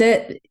yeah,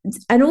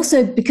 and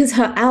also because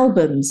her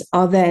albums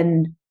are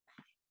then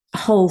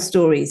whole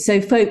stories. So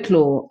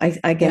folklore,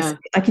 I guess yeah,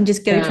 I can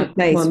just go to a yeah.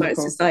 place where it's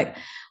Wonderful. just like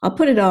I'll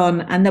put it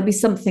on, and there'll be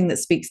something that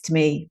speaks to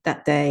me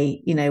that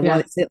day, you know, while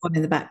Yeah. it's on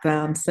in the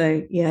background.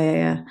 So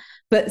yeah.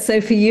 But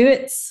so for you,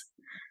 it's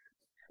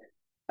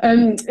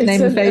It's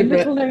name a a favorite.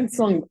 little known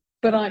song,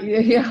 but I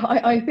yeah,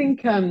 I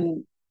think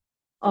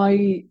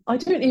I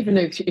don't even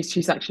know if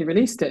she's actually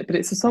released it, but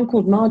it's a song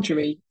called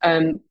Marjorie,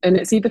 and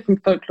it's either from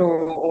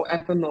Folklore or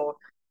Evermore,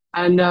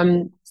 and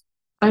um,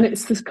 and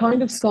it's this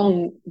kind of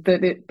song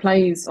that it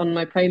plays on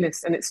my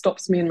playlist, and it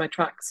stops me in my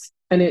tracks,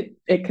 and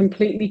it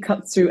completely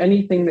cuts through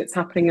anything that's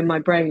happening in my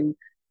brain,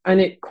 and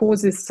it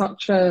causes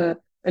such a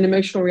an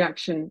emotional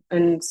reaction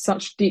and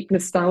such deep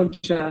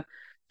nostalgia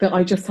that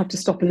I just have to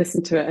stop and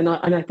listen to it,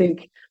 and I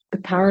think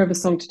the power of a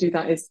song to do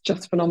that is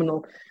just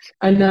phenomenal.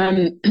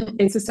 And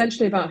it's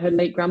essentially about her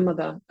late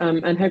grandmother,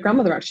 and her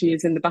grandmother actually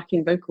is in the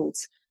backing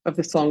vocals of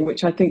the song,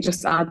 which I think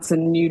just adds a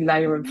new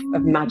layer of Oh,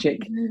 magic.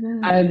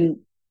 yeah. Um,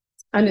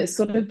 and it's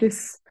sort of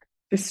this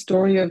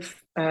story of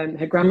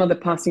her grandmother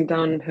passing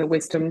down her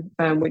wisdom,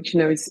 which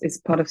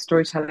is part of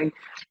storytelling,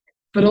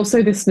 but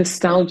also this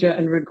nostalgia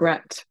and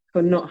regret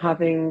for not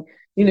having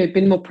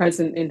been more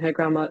present in her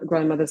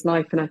grandmother's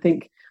life. And I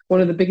think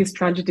one of the biggest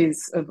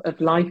tragedies of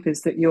life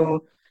is that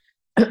you're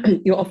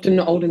often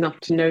not old enough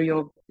to know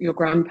your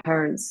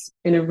grandparents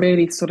in a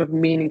really sort of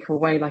meaningful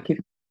way. Like if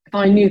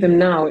I knew them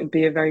now, it'd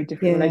be a very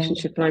different Yeah,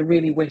 relationship, and I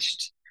really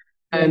wished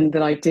yeah,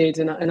 that I did.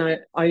 And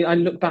I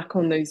look back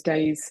on those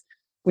days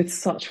with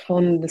such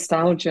fond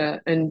nostalgia,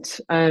 and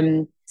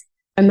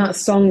that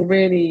song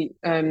really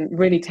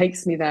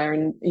takes me there.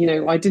 And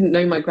I didn't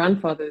know my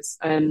grandfathers,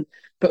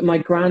 but my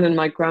gran and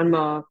my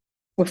grandma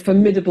were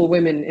formidable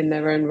women in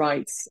their own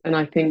rights, and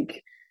I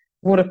think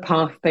what a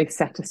path they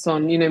set us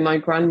on. My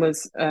gran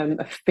was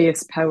a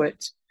fierce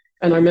poet,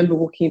 and I remember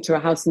walking into a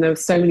house and there were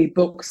so many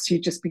books.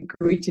 You'd just be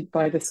greeted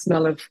by the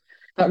smell of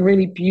that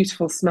really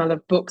beautiful smell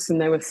of books, and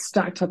they were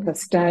stacked up her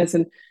stairs.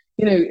 And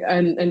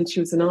and she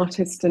was an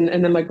artist, and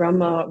then my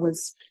grandma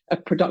was a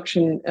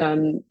production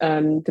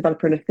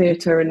developer in a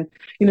theatre, and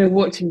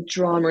worked in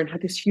drama and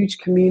had this huge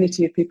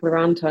community of people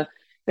around her.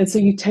 And so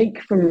you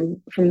take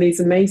from these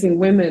amazing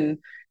women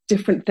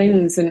different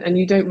things, and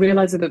you don't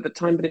realize it at the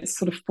time, but it's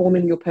sort of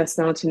forming your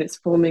personality, and it's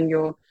forming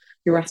your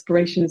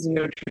aspirations and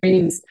your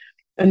dreams.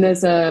 And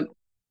there's a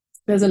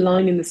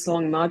line in the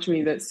song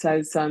Marjorie that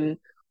says,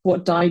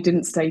 what died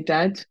didn't stay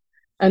dead.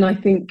 And I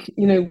think,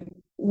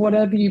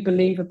 whatever you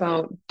believe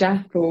about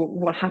death or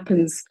what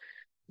happens,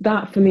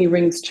 that for me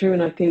rings true.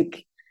 And I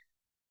think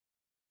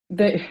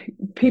that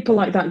people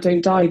like that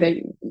don't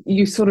die.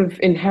 You sort of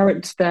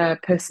inherit their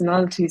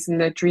personalities and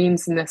their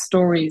dreams and their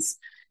stories,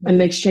 and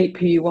they shape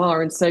who you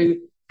are. And so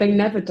they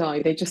never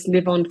die. They just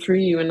live on through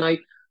you. And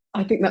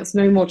I think that's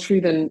no more true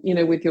than,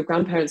 with your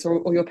grandparents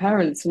or your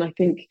parents. And I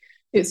think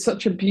it's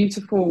such a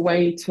beautiful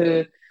way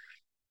to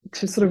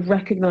sort of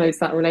recognize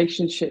that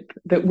relationship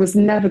that was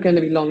never going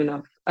to be long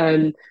enough,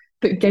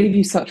 that gave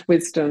you such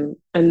wisdom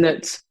and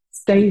that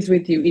stays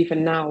with you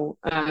even now.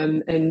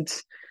 And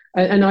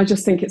I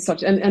just think it's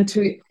such, and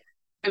to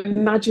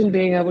imagine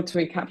being able to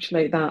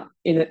encapsulate that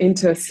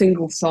into a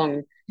single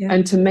song, yeah.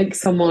 and to make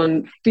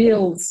someone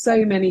feel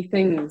so many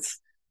things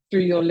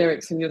through your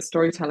lyrics and your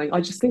storytelling. I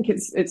just think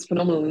it's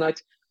phenomenal, and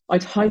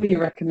I'd highly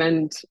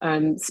recommend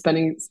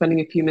spending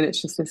a few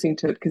minutes just listening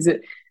to it, because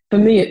for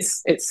me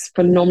it's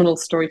phenomenal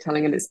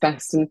storytelling at its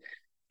best, and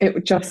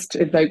it just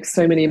evokes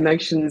so many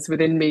emotions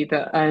within me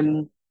that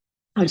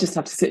I just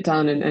have to sit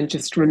down and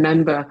just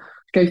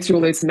go through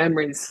all those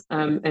memories,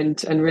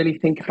 and really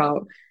think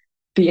about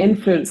the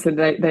influence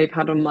that they've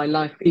had on my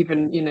life,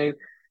 even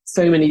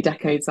so many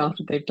decades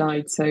after they've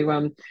died. So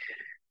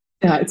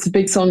yeah, it's a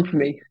big song for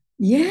me.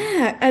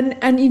 Yeah,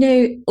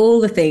 and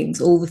all the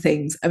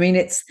things. I mean,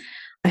 it's.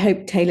 I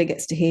hope Taylor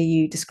gets to hear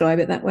you describe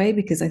it that way,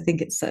 because I think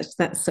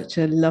that's such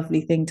a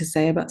lovely thing to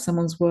say about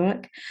someone's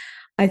work.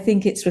 I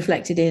think it's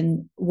reflected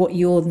in what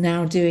you're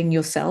now doing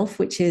yourself,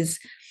 which is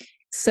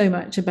so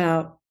much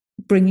about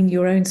bringing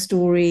your own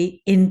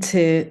story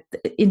into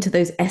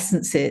those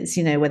essences,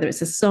 whether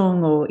it's a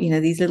song or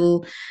these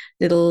little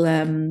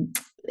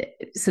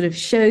sort of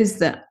shows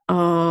that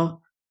are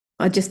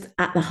just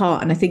at the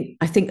heart. And I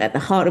think at the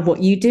heart of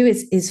what you do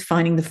is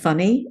finding the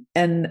funny,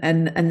 and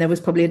there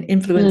was probably an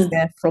influence Mm,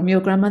 there from your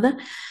grandmother,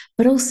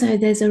 but also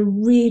there's a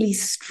really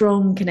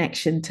strong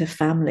connection to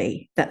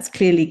family that's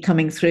clearly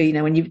coming through.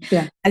 When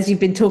yeah. as you've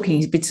been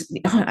talking,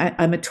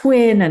 I'm a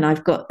twin and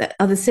I've got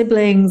other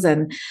siblings,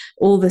 and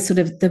all the sort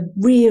of the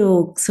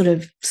real sort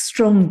of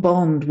strong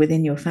bond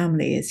within your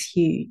family is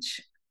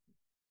huge.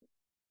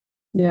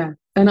 Yeah,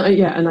 and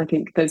I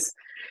think there's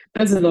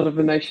a lot of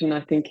emotion,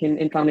 I think,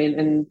 in family,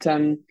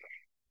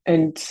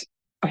 and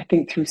I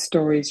think through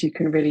stories you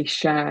can really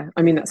share.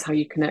 I mean, that's how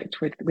you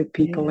connect with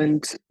people, Yeah.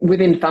 and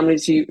within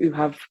families you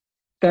have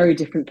very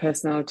different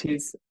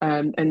personalities,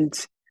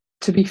 and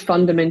to be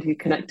fundamentally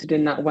connected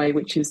in that way,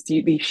 which is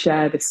you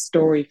share this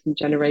story from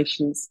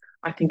generations,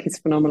 I think is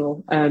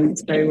phenomenal.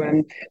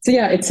 So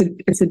yeah, it's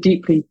a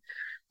deeply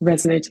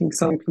resonating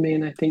song for me,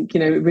 and I think it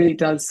really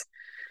does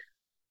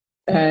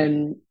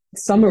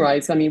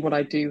summarize, I mean, what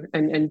I do,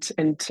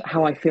 and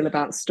how I feel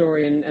about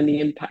story, and the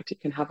impact it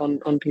can have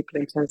on people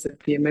in terms of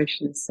the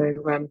emotions. So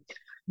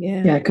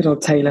Yeah. yeah, good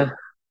old Taylor.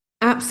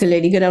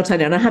 Absolutely, good old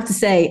Tanya. And I have to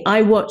say,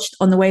 I watched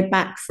on the way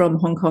back from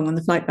Hong Kong on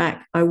the flight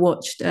back. I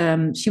watched.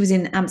 She was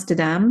in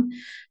Amsterdam,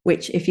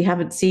 which, if you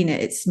haven't seen it,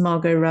 it's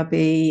Margot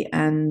Robbie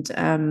and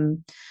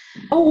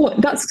Oh,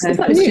 is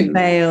that Christian new?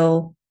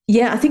 Bale.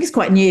 Yeah, I think it's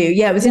quite new.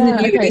 Yeah, it was in the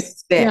Yeah, new okay.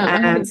 release bit. Yeah, I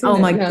haven't seen Oh it.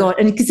 my Yeah. god!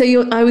 And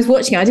so I was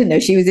watching it. I didn't know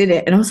she was in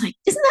it, and I was like,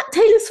 "Isn't that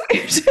Taylor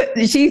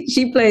Swift?"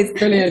 she plays. It's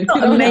Brilliant.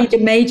 not a Oh, yeah.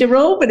 major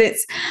role, but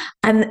it's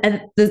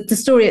and the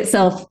story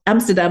itself,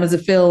 Amsterdam as a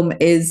film,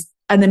 is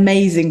an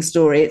amazing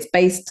story. It's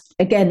based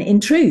again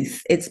in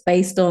truth. It's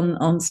based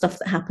on stuff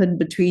that happened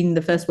between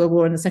the First World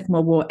War and the Second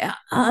World War.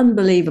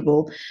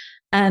 Unbelievable.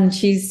 And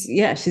she's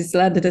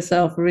landed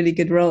herself a really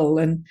good role,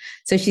 and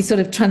so she's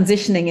sort of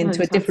transitioning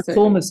into a different Fantastic.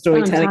 form of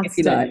storytelling, if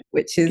you Fantastic. like,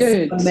 which is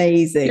Good.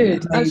 amazing.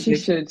 Good. As she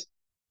should.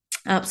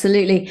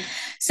 Absolutely.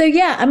 So,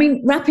 yeah, I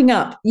mean, wrapping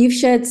up, you've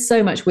shared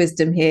so much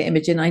wisdom here,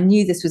 Imogen. I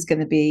knew this was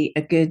going to be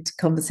a good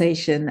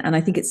conversation, and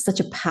I think it's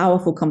such a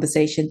powerful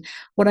conversation.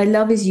 What I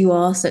love is you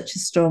are such a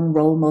strong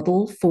role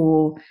model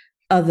for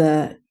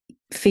other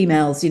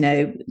females,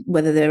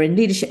 whether they're in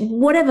leadership,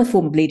 whatever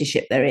form of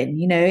leadership they're in.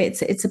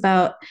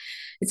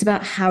 It's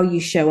about how you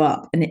show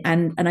up,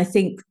 and I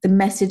think the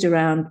message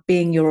around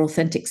being your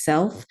authentic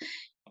self,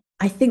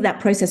 I think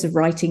that process of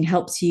writing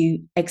helps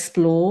you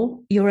explore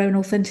your own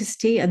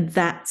authenticity. And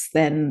that's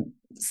then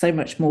so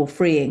much more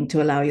freeing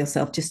to allow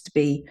yourself just to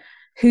be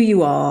who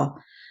you are.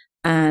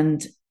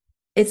 And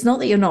it's not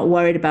that you're not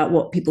worried about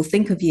what people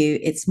think of you,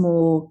 it's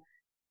more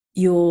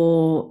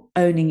you're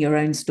owning your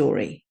own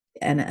story.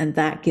 And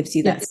that gives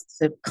you that Yes.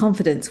 sense of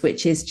confidence,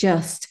 which is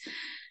just,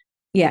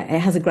 yeah, it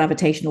has a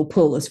gravitational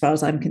pull as far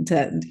as I'm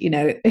concerned.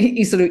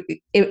 You sort of,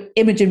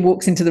 Imogen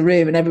walks into the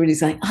room and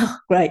everybody's like, oh,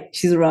 great,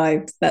 she's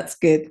arrived. That's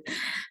good.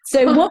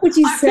 So what would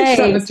you I wish that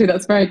say? was true.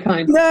 That's very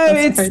kind. No,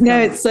 That's it's very no,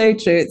 kind. it's so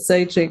true. It's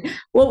so true.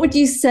 What would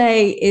you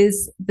say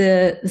is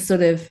the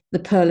sort of the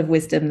pearl of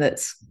wisdom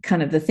that's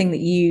kind of the thing that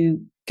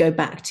you go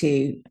back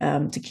to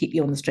keep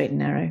you on the straight and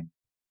narrow?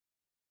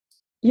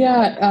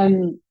 Yeah,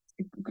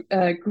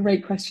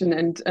 great question,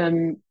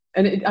 and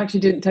it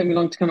actually didn't take me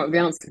long to come up with the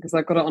answer because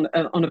I got it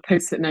on a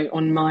post-it note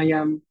on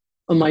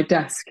my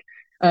desk.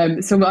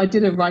 So I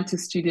did a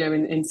writer's studio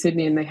in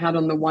Sydney, and they had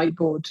on the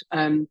whiteboard,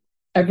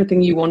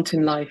 everything you want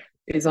in life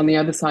is on the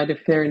other side of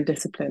fear and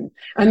discipline,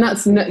 and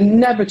that's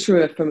never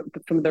truer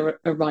from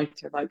a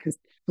writer, like, because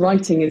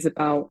writing is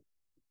about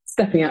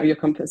stepping out of your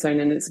comfort zone,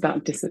 and it's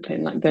about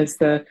discipline. Like, there's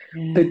the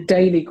Yeah.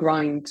 daily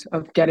grind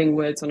of getting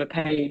words on a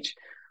page.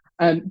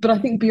 But I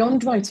think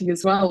beyond writing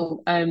as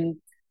well,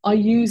 I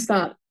use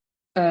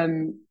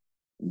um,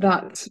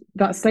 that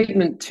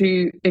statement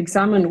to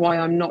examine why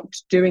I'm not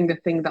doing the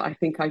thing that I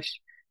think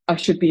I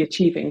should be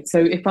achieving. So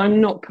if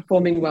I'm not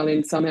performing well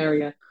in some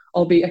area,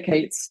 I'll be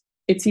okay.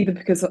 It's either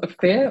because of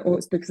fear or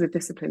it's because of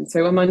discipline.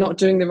 So am I not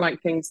doing the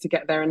right things to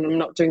get there, and I'm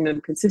not doing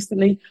them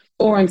consistently,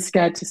 or I'm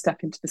scared to step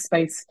into the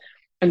space?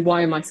 And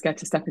why am I scared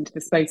to step into the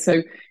space?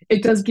 So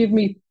it does give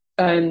me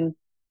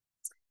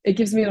it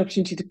gives me an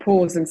opportunity to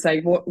pause and say,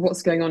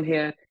 what's going on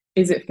here?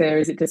 Is it fear?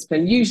 Is it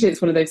discipline? Usually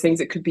it's one of those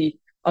things. It could be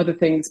other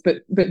things,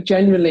 but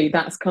generally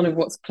that's kind of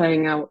what's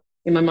playing out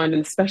in my mind,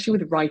 and especially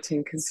with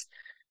writing, because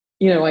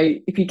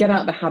if you get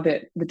out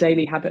the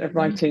daily habit of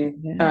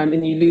writing, Yeah.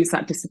 and you lose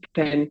that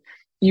discipline,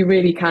 you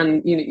really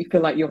can, you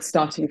feel like you're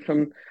starting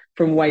from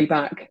way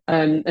back,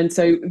 and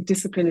so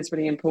discipline is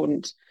really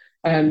important,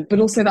 but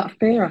also that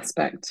fear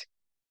aspect.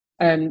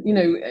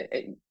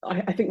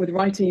 I think with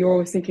writing, you're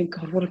always thinking,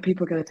 God, what are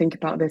people going to think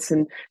about this?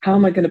 And how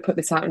am I going to put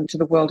this out into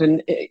the world?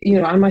 And,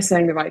 am I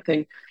saying the right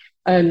thing?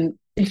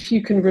 If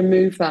you can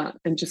remove that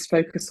and just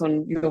focus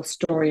on your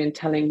story and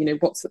telling,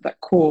 what's at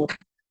that core,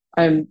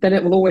 then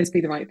it will always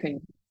be the right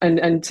thing.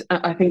 And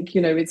I think,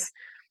 it's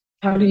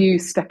how do you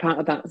step out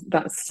of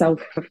that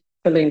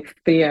self-fulfilling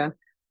fear?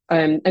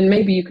 And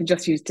maybe you can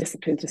just use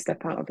discipline to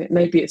step out of it.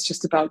 Maybe it's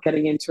just about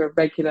getting into a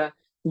regular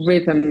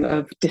rhythm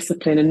of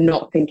discipline and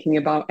not thinking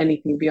about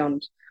anything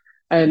beyond.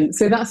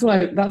 So that's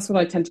what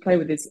I tend to play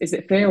with is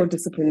it fear or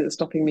discipline that's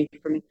stopping me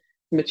from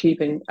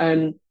achieving?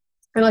 And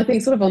I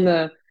think sort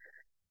of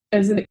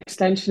as an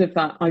extension of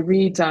that, I've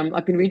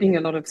been reading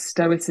a lot of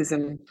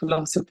Stoicism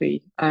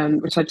philosophy,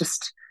 which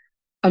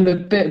I'm a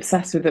bit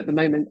obsessed with at the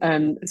moment.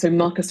 So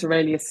Marcus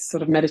Aurelius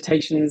sort of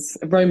meditations,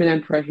 a Roman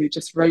emperor who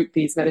just wrote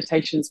these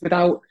meditations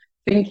without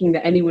thinking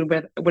that anyone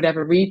would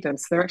ever read them.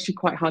 So they're actually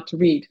quite hard to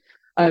read.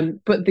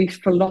 But the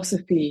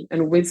philosophy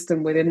and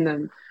wisdom within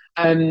them.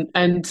 And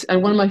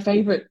one of my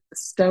favorite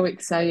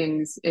Stoic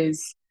sayings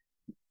is,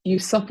 "You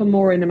suffer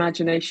more in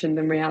imagination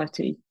than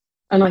reality."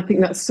 And I think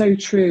that's so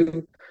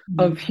true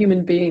of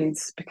human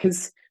beings,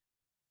 because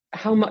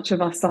how much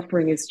of our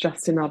suffering is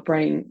just in our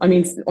brain? I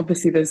mean,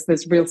 obviously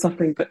there's real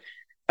suffering, but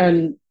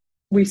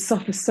we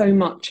suffer so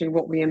much in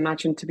what we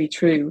imagine to be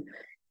true,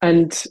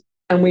 and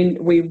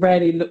we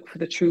rarely look for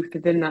the truth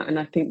within that. And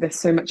I think there's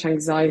so much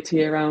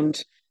anxiety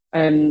around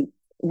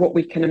what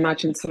we can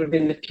imagine sort of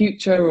in the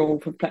future, or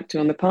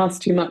reflecting on the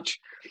past too much.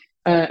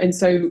 And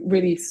so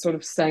really sort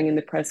of staying in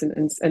the present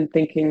and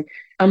thinking,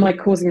 am I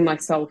causing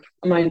myself,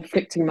 am I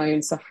inflicting my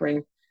own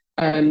suffering?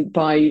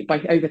 by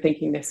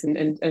overthinking this,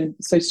 and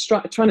so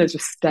trying to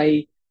just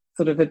stay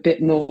sort of a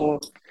bit more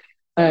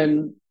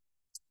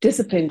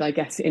disciplined, I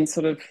guess, in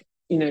sort of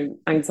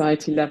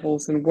anxiety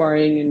levels and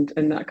worrying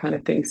and that kind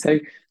of thing. So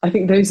I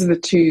think those are the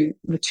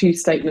two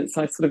statements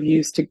I sort of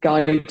use to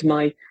guide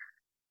my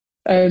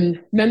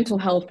mental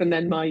health, and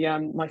then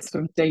my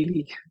sort of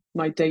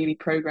daily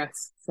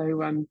progress.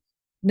 So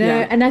No,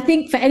 yeah, and I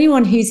think for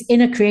anyone who's in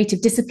a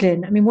creative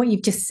discipline, I mean, what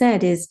you've just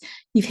said is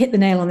you've hit the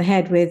nail on the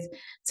head with.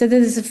 So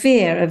there's a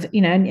fear of,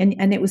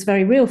 and it was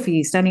very real for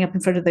you, standing up in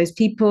front of those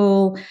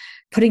people,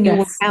 putting your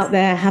work yes, out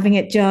there, having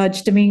it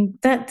judged. I mean,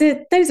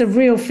 those are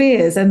real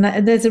fears, and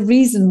there's a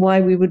reason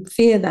why we would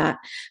fear that.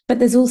 But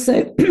there's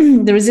also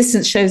the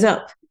resistance shows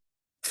up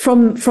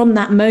from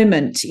that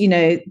moment.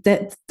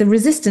 That the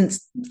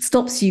resistance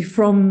stops you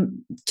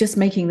from just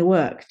making the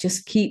work.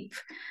 Just keep,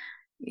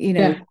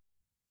 yeah,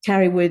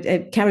 carry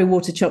wood, carry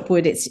water, chop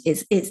wood.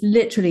 It's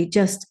literally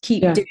just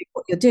keep yeah, doing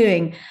what you're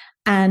doing,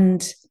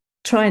 and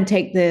try and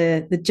take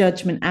the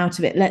judgment out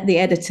of it. Let the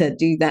editor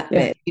do that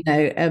yeah,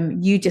 bit.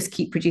 You just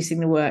keep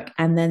producing the work,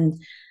 and then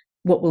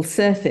what will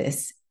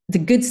surface, the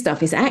good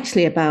stuff, is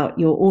actually about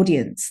your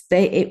audience.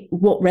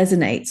 What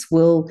resonates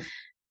will,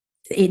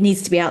 it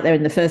needs to be out there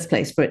in the first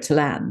place for it to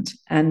land.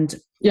 And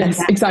yes,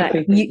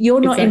 exactly,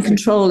 you're not in exactly.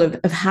 control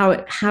of how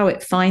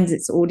it finds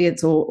its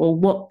audience,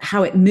 or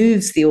how it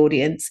moves the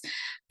audience,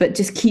 but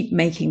just keep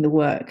making the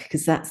work,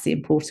 because that's the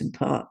important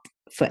part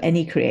for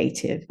any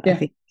creative. I Yeah,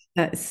 think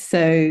that's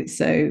so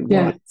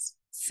yeah. wise,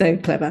 so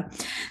clever.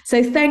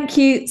 So thank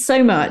you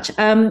so much.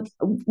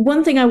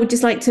 One thing I would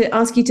just like to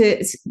ask you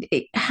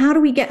how do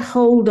we get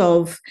hold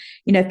of,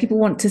 if people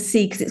want to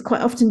see, because it's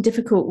quite often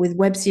difficult with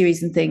web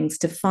series and things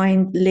to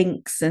find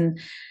links, and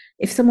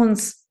if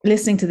someone's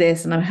listening to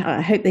this, and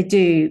I hope they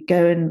do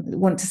go and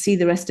want to see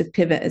the rest of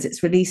Pivot as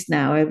it's released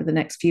now over the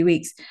next few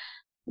weeks,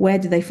 where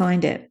do they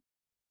find it?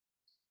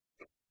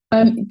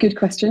 Good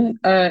question.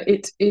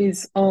 It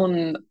is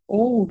on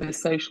all the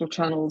social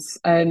channels.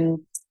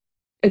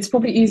 It's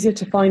probably easier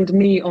to find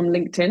me on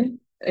LinkedIn,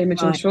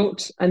 Imogen Right.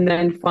 Short, and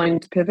then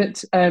find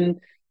Pivot.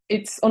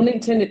 It's on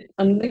LinkedIn.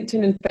 On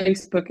LinkedIn and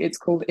Facebook, it's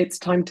called "It's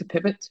Time to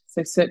Pivot."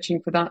 So searching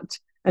for that,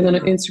 and then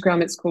on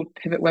Instagram, it's called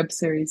Pivot Web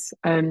Series.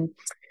 Yeah,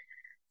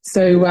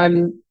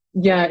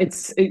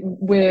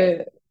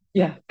 we're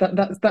yeah,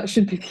 that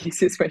should be the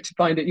easiest way to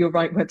find it. You're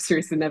right, web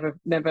series are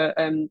never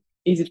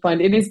easy to find.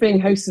 It is being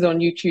hosted on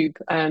YouTube,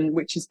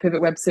 which is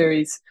Pivot Web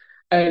Series.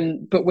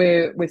 But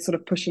we're sort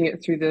of pushing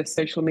it through the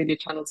social media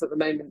channels at the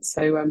moment.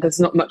 So there's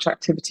not much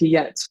activity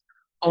yet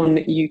on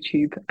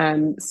YouTube.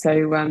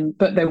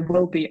 But there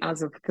will be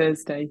as of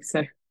Thursday.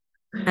 So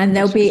And that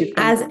there'll should be be, good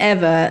fun. as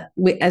ever,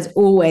 as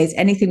always,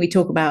 anything we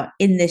talk about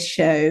in this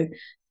show,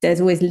 there's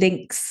always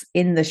links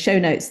in the show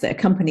notes that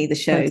accompany the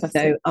show.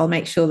 Fantastic. So I'll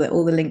make sure that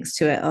all the links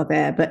to it are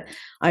there. But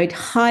I'd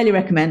highly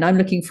recommend, I'm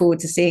looking forward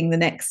to seeing the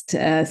next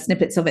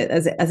snippets of it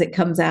as it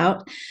comes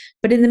out.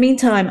 But in the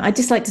meantime, I'd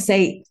just like to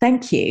say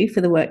thank you for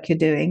the work you're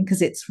doing,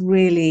 because it's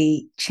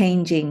really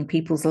changing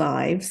people's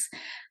lives.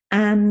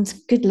 And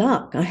good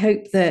luck. I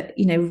hope that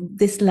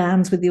this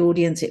lands with the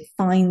audience, it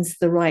finds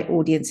the right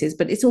audiences,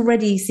 but it's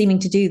already seeming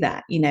to do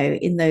that,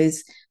 in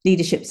those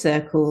leadership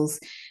circles,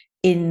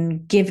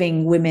 in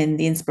giving women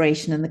the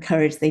inspiration and the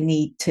courage they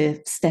need to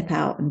step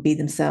out and be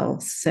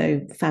themselves.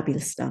 So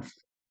fabulous stuff.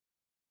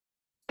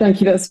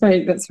 Thank you. That's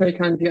very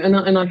kind of you. And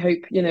I hope,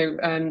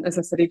 as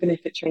I said, even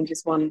if it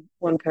changes one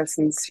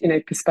person's,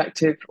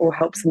 perspective, or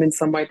helps them in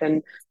some way,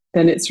 then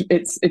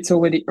it's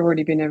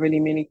already been a really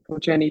meaningful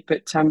journey.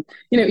 But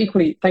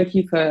equally, thank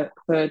you for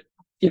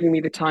giving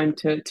me the time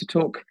to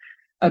talk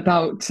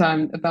about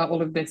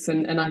all of this.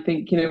 And I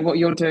think, what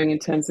you're doing in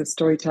terms of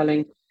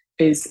storytelling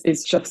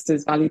is just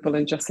as valuable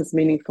and just as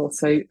meaningful.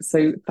 So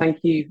thank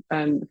you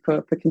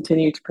for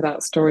continuing to put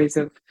out stories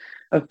of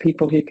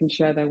people who can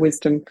share their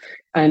wisdom,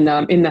 and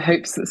in the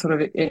hopes that sort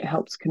of it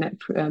helps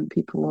connect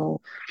people, or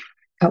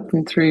help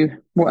them through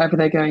whatever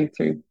they're going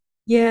through.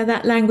 Yeah,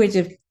 that language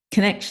of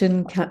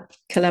connection,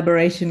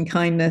 collaboration,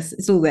 kindness,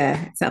 it's all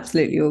there. It's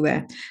absolutely all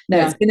there. No,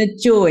 Yeah, it's been a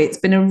joy. It's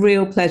been a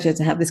real pleasure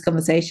to have this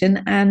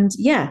conversation. And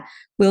yeah,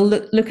 we'll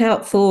look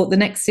out for the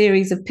next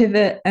series of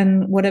Pivot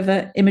and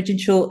whatever Imogen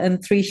Short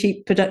and Three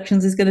Sheep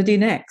Productions is going to do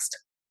next.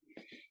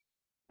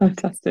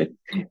 fantastic.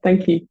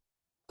 Thank you.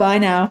 Bye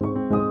now.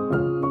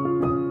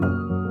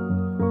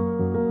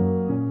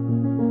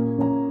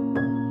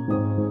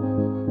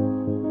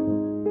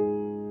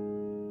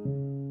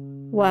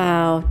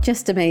 Wow,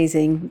 just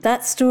amazing.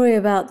 That story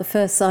about the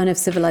first sign of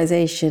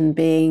civilization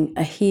being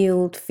a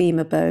healed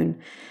femur bone.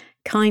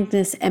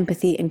 Kindness,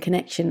 empathy, and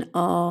connection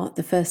are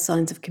the first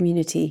signs of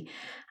community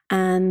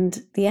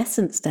and the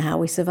essence to how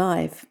we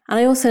survive. And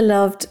I also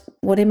loved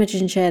what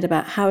Imogen shared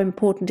about how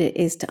important it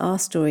is to our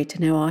story to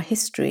know our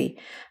history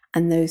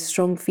and those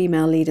strong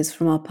female leaders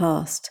from our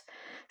past,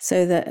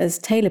 so that, as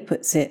Taylor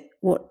puts it,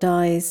 what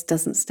dies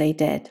doesn't stay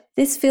dead.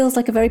 This feels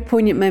like a very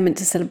poignant moment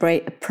to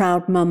celebrate a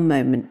proud mum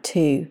moment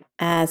too,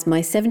 as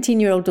my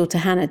 17-year-old daughter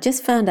Hannah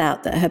just found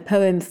out that her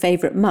poem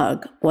Favourite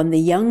Mug won the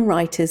Young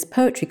Writers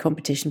Poetry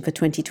Competition for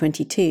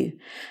 2022.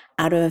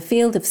 Out of a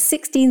field of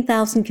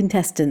 16,000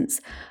 contestants,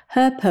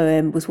 her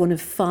poem was one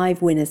of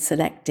 5 winners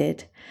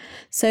selected.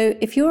 So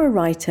if you're a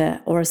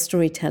writer or a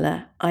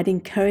storyteller, I'd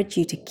encourage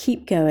you to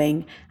keep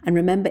going and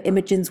remember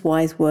Imogen's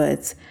wise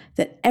words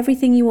that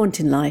everything you want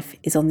in life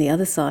is on the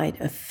other side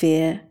of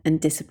fear and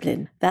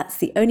discipline. That's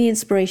the only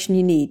inspiration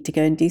you need to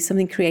go and do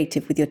something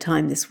creative with your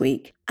time this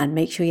week, and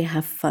make sure you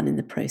have fun in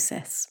the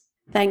process.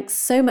 Thanks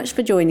so much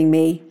for joining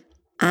me,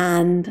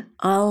 and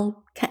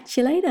I'll catch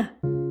you later.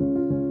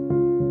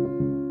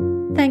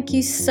 Thank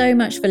you so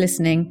much for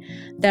listening.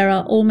 There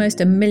are almost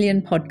 1 million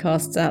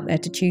podcasts out there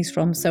to choose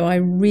from, so I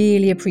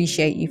really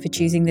appreciate you for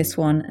choosing this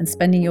one and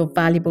spending your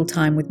valuable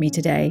time with me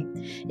today.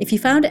 If you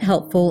found it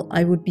helpful,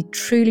 I would be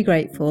truly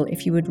grateful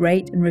if you would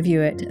rate and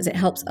review it, as it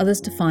helps others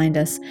to find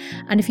us.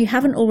 And if you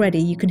haven't already,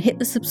 you can hit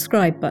the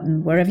subscribe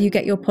button wherever you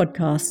get your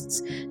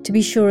podcasts to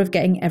be sure of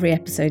getting every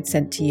episode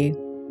sent to you.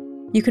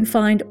 You can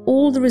find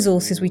all the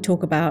resources we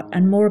talk about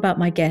and more about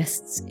my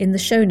guests in the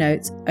show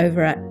notes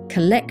over at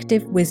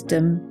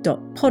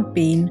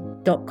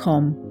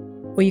collectivewisdom.podbean.com,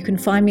 or you can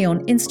find me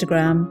on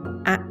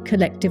Instagram at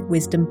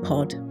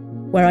collectivewisdompod,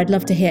 where I'd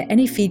love to hear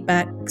any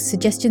feedback,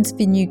 suggestions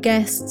for new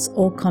guests,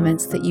 or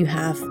comments that you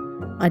have.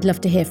 I'd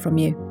love to hear from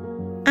you.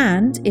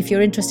 And if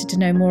you're interested to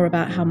know more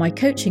about how my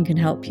coaching can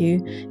help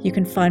you, you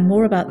can find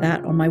more about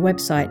that on my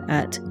website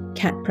at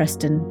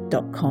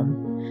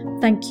katpreston.com.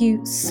 Thank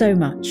you so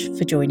much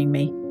for joining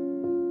me.